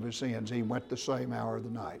remission of his sins. He went the same hour of the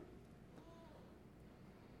night.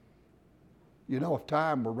 You know, if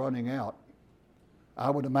time were running out, I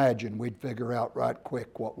would imagine we'd figure out right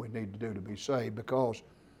quick what we need to do to be saved, because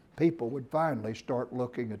people would finally start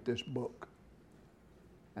looking at this book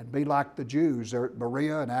and be like the Jews there at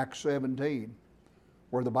Berea in Acts 17,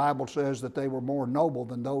 where the Bible says that they were more noble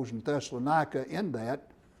than those in Thessalonica, in that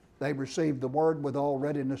they received the word with all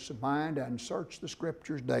readiness of mind and searched the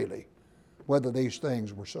Scriptures daily, whether these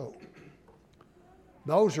things were so.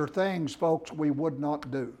 Those are things, folks, we would not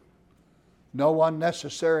do. No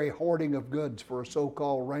unnecessary hoarding of goods for a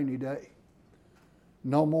so-called rainy day.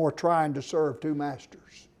 No more trying to serve two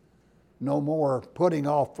masters. No more putting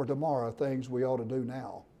off for tomorrow things we ought to do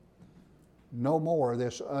now. No more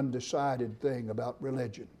this undecided thing about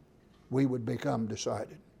religion. We would become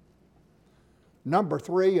decided. Number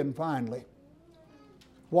 3, and finally,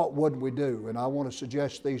 what would we do? And I want to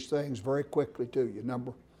suggest these things very quickly to you.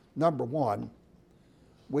 Number 1,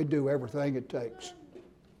 we do everything it takes.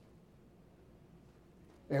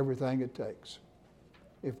 Everything it takes.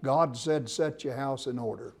 If God said set your house in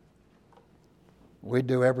order, we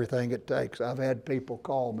do everything it takes. I've had people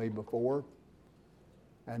call me before,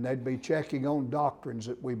 and they'd be checking on doctrines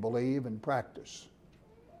that we believe and practice.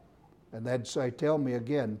 And they'd say, tell me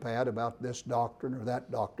again, Pat, about this doctrine or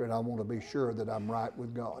that doctrine. I want to be sure that I'm right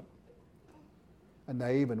with God. And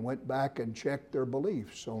they even went back and checked their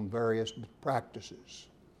beliefs on various practices.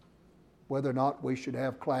 Whether or not we should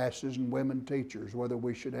have classes and women teachers, whether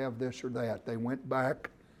we should have this or that. They went back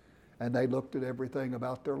and they looked at everything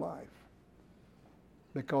about their life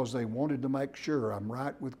because they wanted to make sure I'm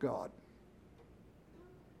right with God.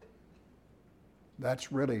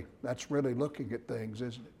 That's really looking at things,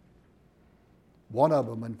 isn't it? One of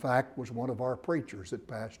them, in fact, was one of our preachers that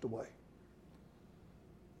passed away.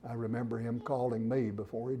 I remember him calling me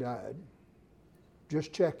before he died,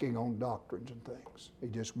 just checking on doctrines and things. He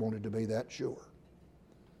just wanted to be that sure.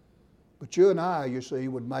 But you and I, you see,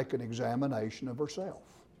 would make an examination of ourselves.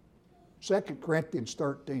 2 Corinthians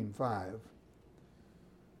 13:5,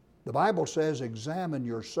 the Bible says, examine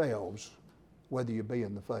yourselves whether you be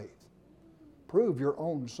in the faith. Prove your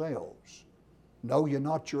own selves. Know ye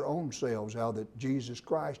not your own selves how that Jesus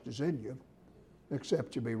Christ is in you,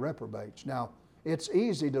 except you be reprobates. Now, it's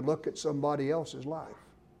easy to look at somebody else's life.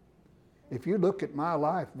 If you look at my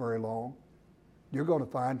life very long, you're going to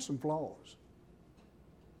find some flaws.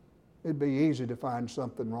 It'd be easy to find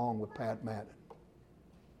something wrong with Pat Mannon.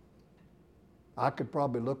 I could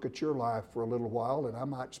probably look at your life for a little while and I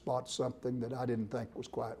might spot something that I didn't think was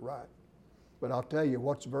quite right. But I'll tell you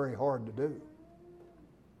what's very hard to do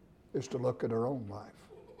is to look at our own life.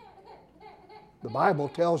 The Bible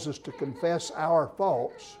tells us to confess our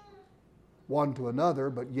faults one to another,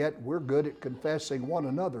 but yet we're good at confessing one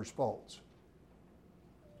another's faults.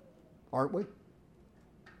 Aren't we?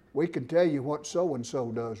 We can tell you what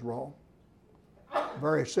so-and-so does wrong.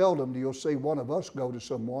 Very seldom do you see one of us go to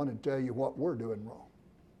someone and tell you what we're doing wrong.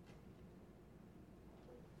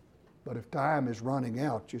 But if time is running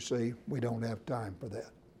out, you see, we don't have time for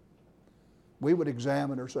that. We would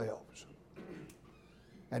examine ourselves.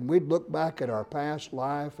 And we'd look back at our past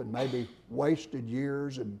life and maybe wasted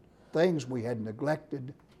years and things we had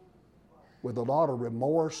neglected with a lot of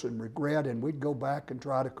remorse and regret, and we'd go back and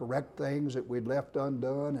try to correct things that we'd left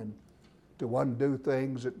undone and to undo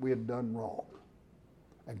things that we had done wrong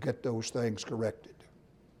and get those things corrected.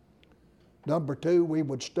 Number 2, we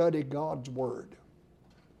would study God's Word.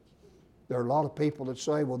 There are a lot of people that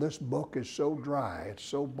say, well, this book is so dry, it's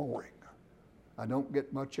so boring. I don't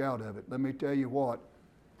get much out of it. Let me tell you what,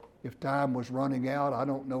 if time was running out, I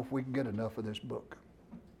don't know if we can get enough of this book.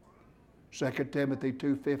 2 Timothy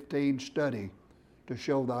 2:15, study to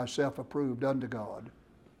show thyself approved unto God,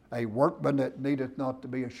 a workman that needeth not to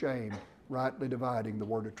be ashamed, rightly dividing the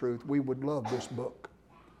word of truth. We would love this book,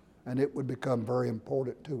 and it would become very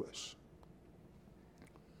important to us.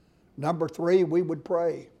 Number 3, we would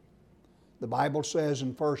pray. The Bible says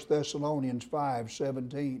in 1 Thessalonians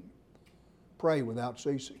 5:17, pray without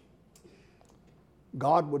ceasing.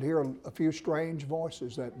 God would hear a few strange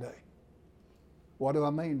voices that day. What do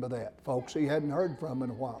I mean by that? Folks he hadn't heard from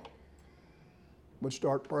in a while would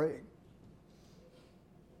start praying.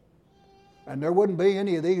 And there wouldn't be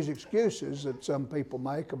any of these excuses that some people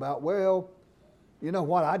make about, well, you know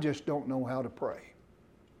what, I just don't know how to pray.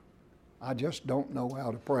 I just don't know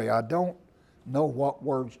how to pray. I don't know what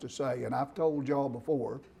words to say. And I've told y'all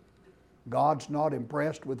before, God's not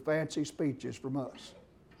impressed with fancy speeches from us.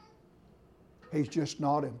 He's just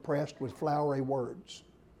not impressed with flowery words.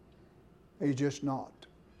 He's just not.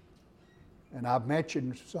 And I've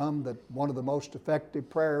mentioned some that one of the most effective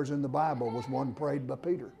prayers in the Bible was one prayed by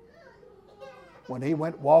Peter. When he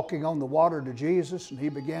went walking on the water to Jesus and he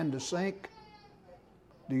began to sink,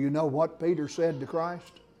 do you know what Peter said to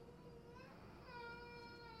Christ?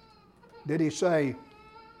 Did he say,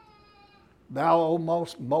 thou, O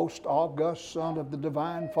most august Son of the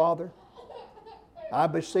divine Father, I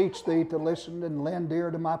beseech thee to listen and lend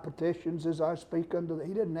ear to my petitions as I speak unto thee.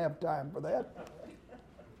 He didn't have time for that.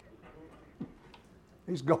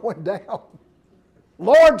 He's going down.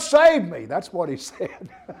 Lord, save me. That's what he said.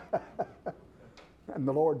 And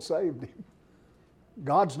the Lord saved him.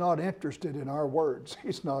 God's not interested in our words.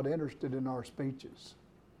 He's not interested in our speeches.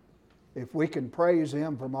 If we can praise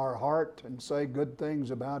Him from our heart and say good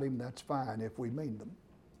things about Him, that's fine if we mean them.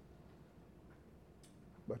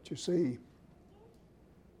 But you see,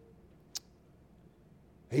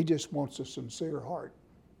 He just wants a sincere heart.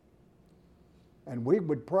 And we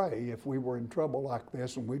would pray if we were in trouble like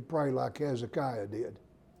this, and we'd pray like Hezekiah did.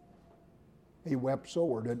 He wept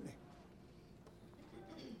sore, didn't he?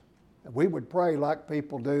 And we would pray like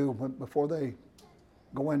people do before they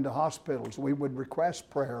go into hospitals. We would request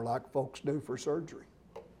prayer like folks do for surgery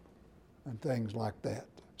and things like that.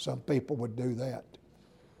 Some people would do that.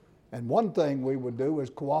 And one thing we would do is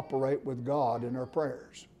cooperate with God in our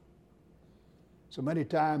prayers. So many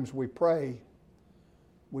times we pray,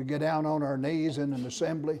 we get down on our knees in an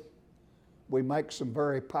assembly, we make some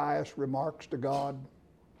very pious remarks to God,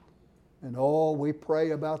 and we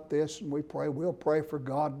pray about this and we'll pray for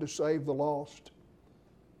God to save the lost.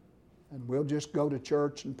 And we'll just go to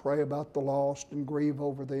church and pray about the lost and grieve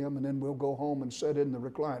over them, and then we'll go home and sit in the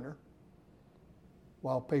recliner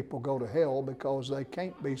while people go to hell because they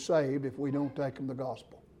can't be saved if we don't take them the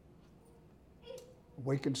gospel.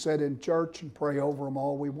 We can sit in church and pray over them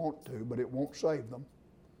all we want to, but it won't save them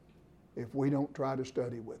if we don't try to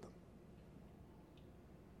study with them.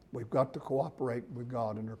 We've got to cooperate with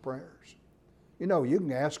God in our prayers. You know, you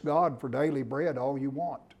can ask God for daily bread all you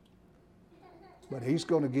want, but He's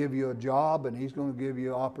going to give you a job and He's going to give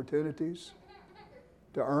you opportunities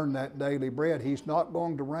to earn that daily bread. He's not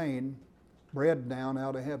going to rain bread down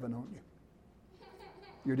out of heaven on you.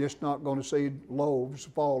 You're just not going to see loaves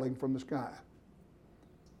falling from the sky.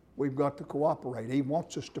 We've got to cooperate. He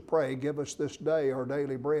wants us to pray, give us this day our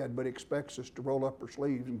daily bread, but expects us to roll up our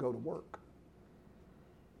sleeves and go to work.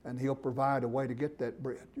 And He'll provide a way to get that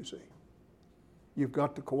bread, you see. You've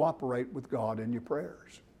got to cooperate with God in your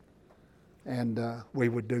prayers. And we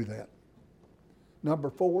would do that. Number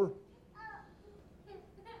 4,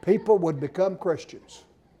 people would become Christians.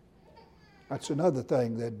 That's another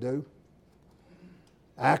thing they'd do.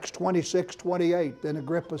 Acts 26:28, then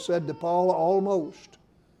Agrippa said to Paul, almost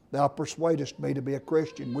thou persuadest me to be a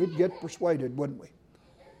Christian. We'd get persuaded, wouldn't we?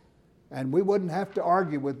 And we wouldn't have to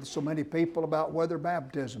argue with so many people about whether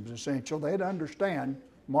baptism is essential. They'd understand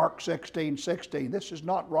Mark 16:16. This is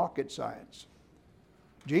not rocket science.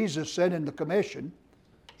 Jesus said in the commission,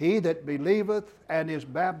 he that believeth and is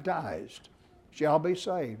baptized shall be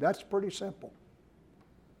saved. That's pretty simple.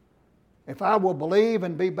 If I will believe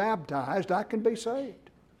and be baptized, I can be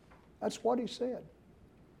saved. That's what he said.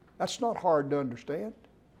 That's not hard to understand.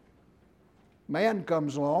 Man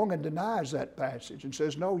comes along and denies that passage and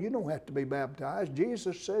says, no, you don't have to be baptized.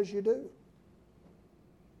 Jesus says you do.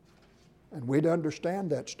 And we'd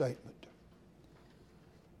understand that statement.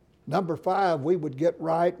 Number 5, we would get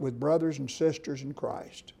right with brothers and sisters in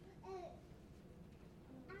Christ.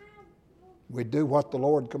 We'd do what the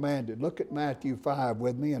Lord commanded. Look at Matthew 5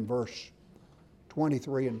 with me in verse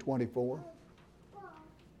 23 and 24.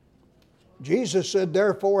 Jesus said,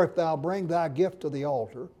 therefore, if thou bring thy gift to the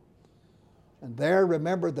altar, and there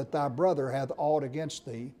remember that thy brother hath aught against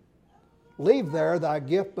thee, leave there thy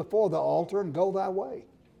gift before the altar and go thy way.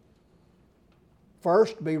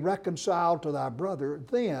 First be reconciled to thy brother,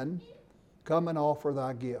 then come and offer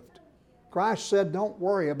thy gift. Christ said, don't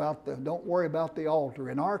worry about the altar.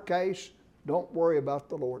 In our case, don't worry about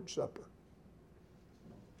the Lord's Supper.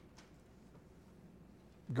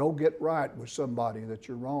 Go get right with somebody that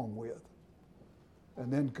you're wrong with,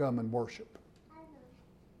 and then come and worship.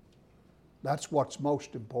 That's what's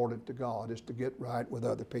most important to God, is to get right with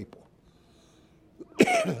other people.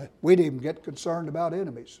 We'd even get concerned about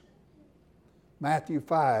enemies. Matthew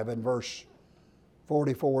 5 and verse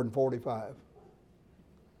 44 and 45.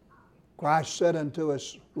 Christ said unto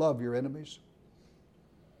us, love your enemies.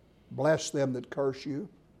 Bless them that curse you.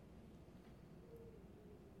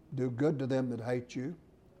 Do good to them that hate you.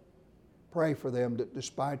 Pray for them that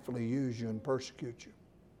despitefully use you and persecute you,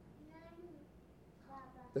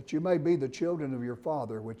 that you may be the children of your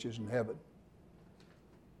Father which is in heaven.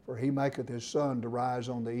 For he maketh his sun to rise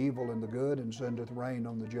on the evil and the good, and sendeth rain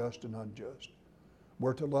on the just and unjust.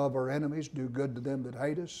 We're to love our enemies, do good to them that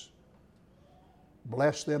hate us,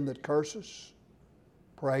 bless them that curse us,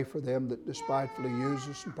 pray for them that despitefully use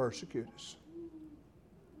us and persecute us.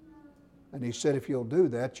 And he said, if you'll do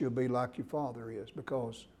that, you'll be like your Father is,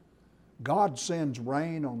 because God sends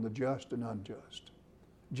rain on the just and unjust.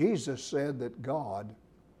 Jesus said that God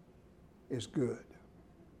is good.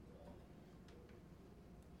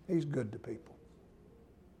 He's good to people.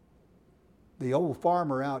 The old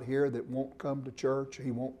farmer out here that won't come to church,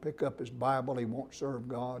 he won't pick up his Bible, he won't serve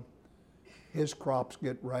God, his crops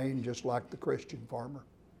get rain just like the Christian farmer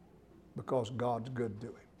because God's good to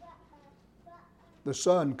him. The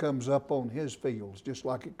sun comes up on his fields just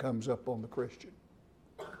like it comes up on the Christian.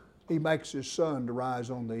 He makes his sun to rise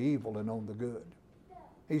on the evil and on the good.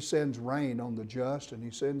 He sends rain on the just and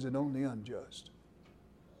he sends it on the unjust.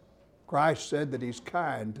 Christ said that he's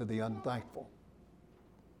kind to the unthankful.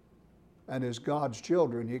 And as God's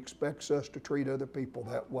children, he expects us to treat other people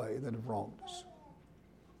that way that have wronged us.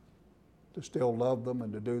 To still love them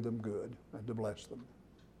and to do them good and to bless them.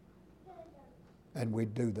 And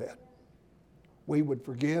we'd do that. We would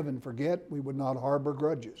forgive and forget. We would not harbor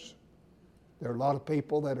grudges. There are a lot of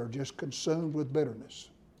people that are just consumed with bitterness.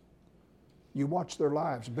 You watch their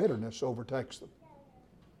lives, bitterness overtakes them.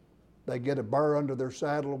 They get a burr under their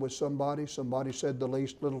saddle with somebody. Somebody said the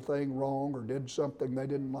least little thing wrong or did something they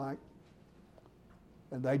didn't like.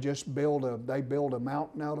 And they just build a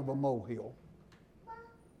mountain out of a molehill.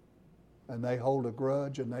 And they hold a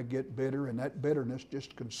grudge and they get bitter, and that bitterness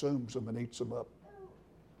just consumes them and eats them up.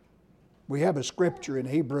 We have a scripture in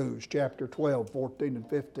Hebrews chapter 12, 14 and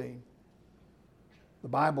 15. The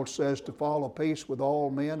Bible says to follow peace with all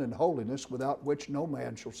men and holiness, without which no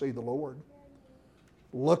man shall see the Lord.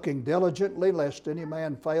 Looking diligently lest any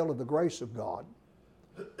man fail of the grace of God,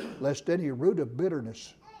 lest any root of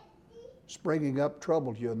bitterness springing up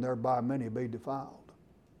trouble you, and thereby many be defiled.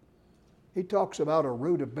 He talks about a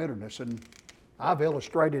root of bitterness, and I've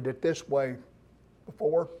illustrated it this way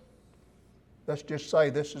before. Let's just say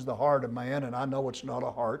this is the heart of man, and I know it's not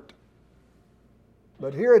a heart.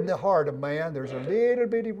 But here in the heart of man, there's a little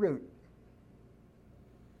bitty root.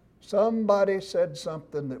 Somebody said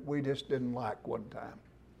something that we just didn't like one time.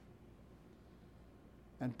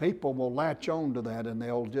 And people will latch on to that, and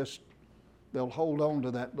they'll hold on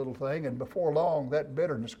to that little thing, and before long that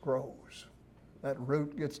bitterness grows. That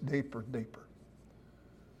root gets deeper and deeper.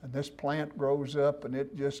 And this plant grows up and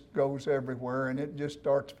it just goes everywhere and it just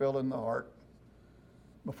starts filling the heart.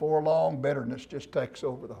 Before long, bitterness just takes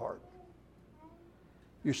over the heart.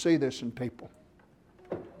 You see this in people.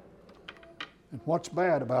 And what's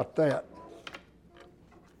bad about that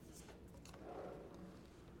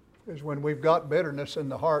is when we've got bitterness in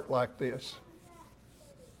the heart like this,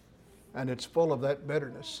 and it's full of that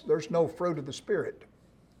bitterness, there's no fruit of the Spirit.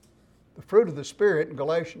 The fruit of the Spirit in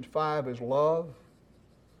Galatians 5 is love,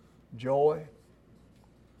 joy,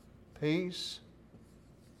 peace,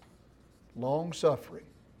 long-suffering,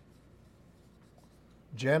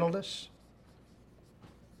 gentleness,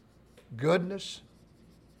 goodness,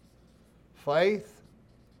 faith,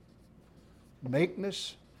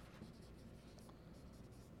 meekness,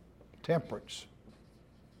 temperance.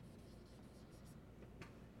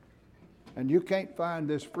 And you can't find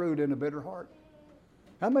this fruit in a bitter heart.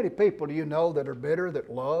 How many people do you know that are bitter,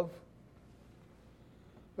 that love?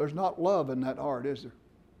 There's not love in that heart, is there?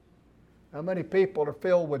 How many people are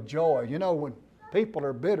filled with joy? You know, when people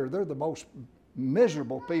are bitter, they're the most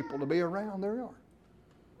miserable people to be around there are.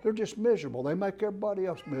 They're just miserable. They make everybody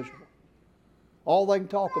else miserable. All they can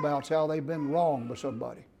talk about is how they've been wronged by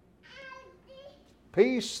somebody.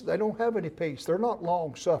 Peace, they don't have any peace. They're not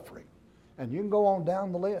long-suffering. And you can go on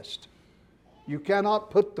down the list. You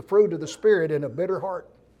cannot put the fruit of the Spirit in a bitter heart.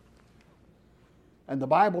 And the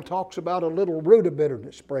Bible talks about a little root of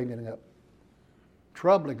bitterness springing up,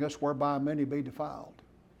 troubling us, whereby many be defiled.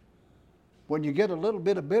 When you get a little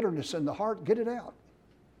bit of bitterness in the heart, get it out.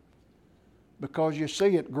 Because you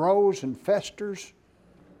see, it grows and festers,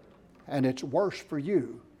 and it's worse for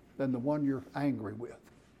you than the one you're angry with.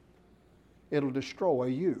 It'll destroy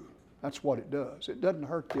you. That's what it does. It doesn't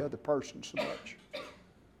hurt the other person so much,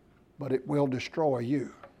 but it will destroy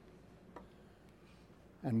you.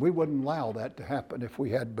 And we wouldn't allow that to happen if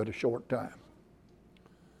we had but a short time.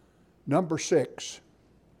 Number 6,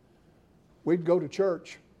 we'd go to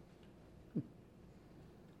church.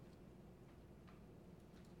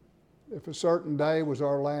 If a certain day was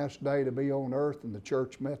our last day to be on earth and the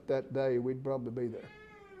church met that day, we'd probably be there,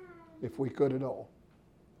 if we could at all.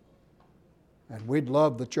 And we'd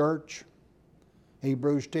love the church.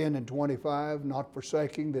 Hebrews 10 and 25, not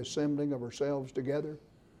forsaking the assembling of ourselves together.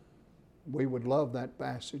 We would love that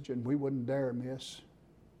passage, and we wouldn't dare miss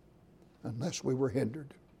unless we were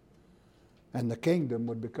hindered. And the kingdom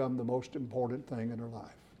would become the most important thing in our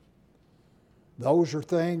life. Those are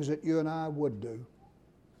things that you and I would do.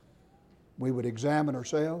 We would examine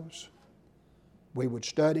ourselves. We would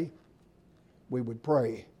study. We would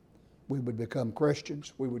pray. We would become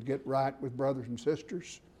Christians. We would get right with brothers and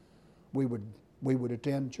sisters. We would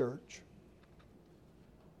attend church.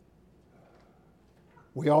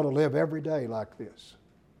 We ought to live every day like this.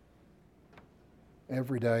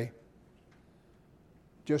 Every day.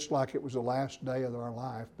 just like it was the last day of our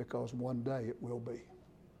life, because one day it will be.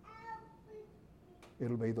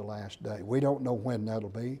 It'll be the last day. We don't know when that'll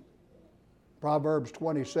be. Proverbs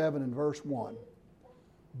 27 and verse 1.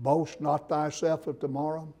 Boast not thyself of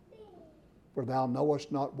tomorrow, for thou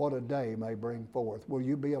knowest not what a day may bring forth. Will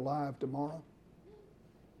you be alive tomorrow?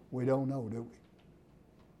 We don't know, do we?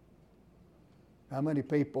 How many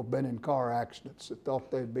people have been in car accidents that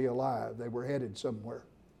thought they'd be alive? They were headed somewhere.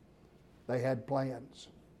 They had plans.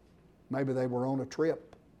 Maybe they were on a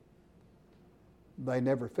trip. They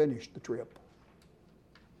never finished the trip.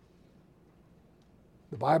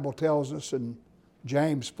 The Bible tells us in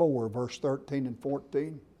James 4, verse 13 and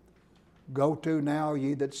 14, Go to now,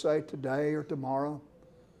 ye that say today or tomorrow,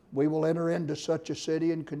 we will enter into such a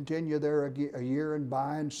city and continue there a year and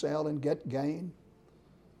buy and sell and get gain.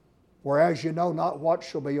 Whereas you know not what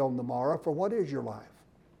shall be on the morrow, for what is your life?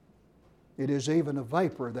 It is even a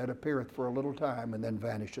vapor that appeareth for a little time and then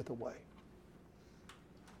vanisheth away.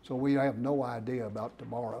 So we have no idea about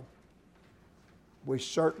tomorrow. We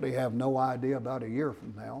certainly have no idea about a year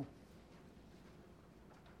from now.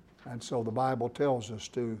 And so the Bible tells us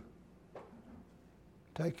to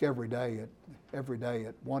take every day at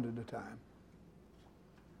one at a time.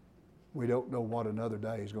 We don't know what another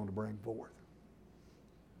day is going to bring forth.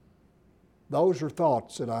 Those are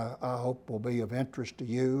thoughts that I hope will be of interest to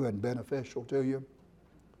you and beneficial to you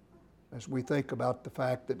as we think about the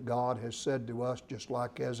fact that God has said to us, just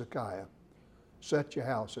like Hezekiah, set your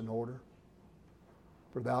house in order,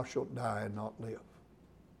 for thou shalt die and not live.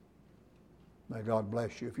 May God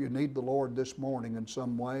bless you. If you need the Lord this morning in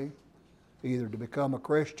some way, either to become a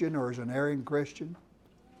Christian or as an erring Christian,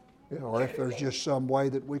 or if there's just some way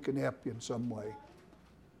that we can help you in some way,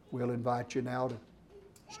 we'll invite you now to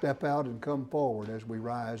step out and come forward as we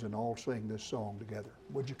rise and all sing this song together.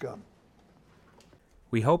 Would you come?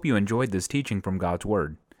 We hope you enjoyed this teaching from God's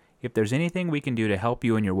Word. If there's anything we can do to help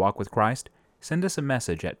you in your walk with Christ, send us a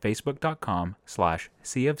message at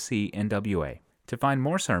facebook.com/CFCNWA. To find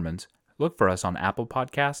more sermons, look for us on Apple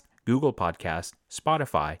Podcast, Google Podcast,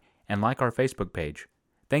 Spotify, and like our Facebook page.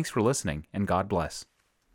 Thanks for listening, and God bless.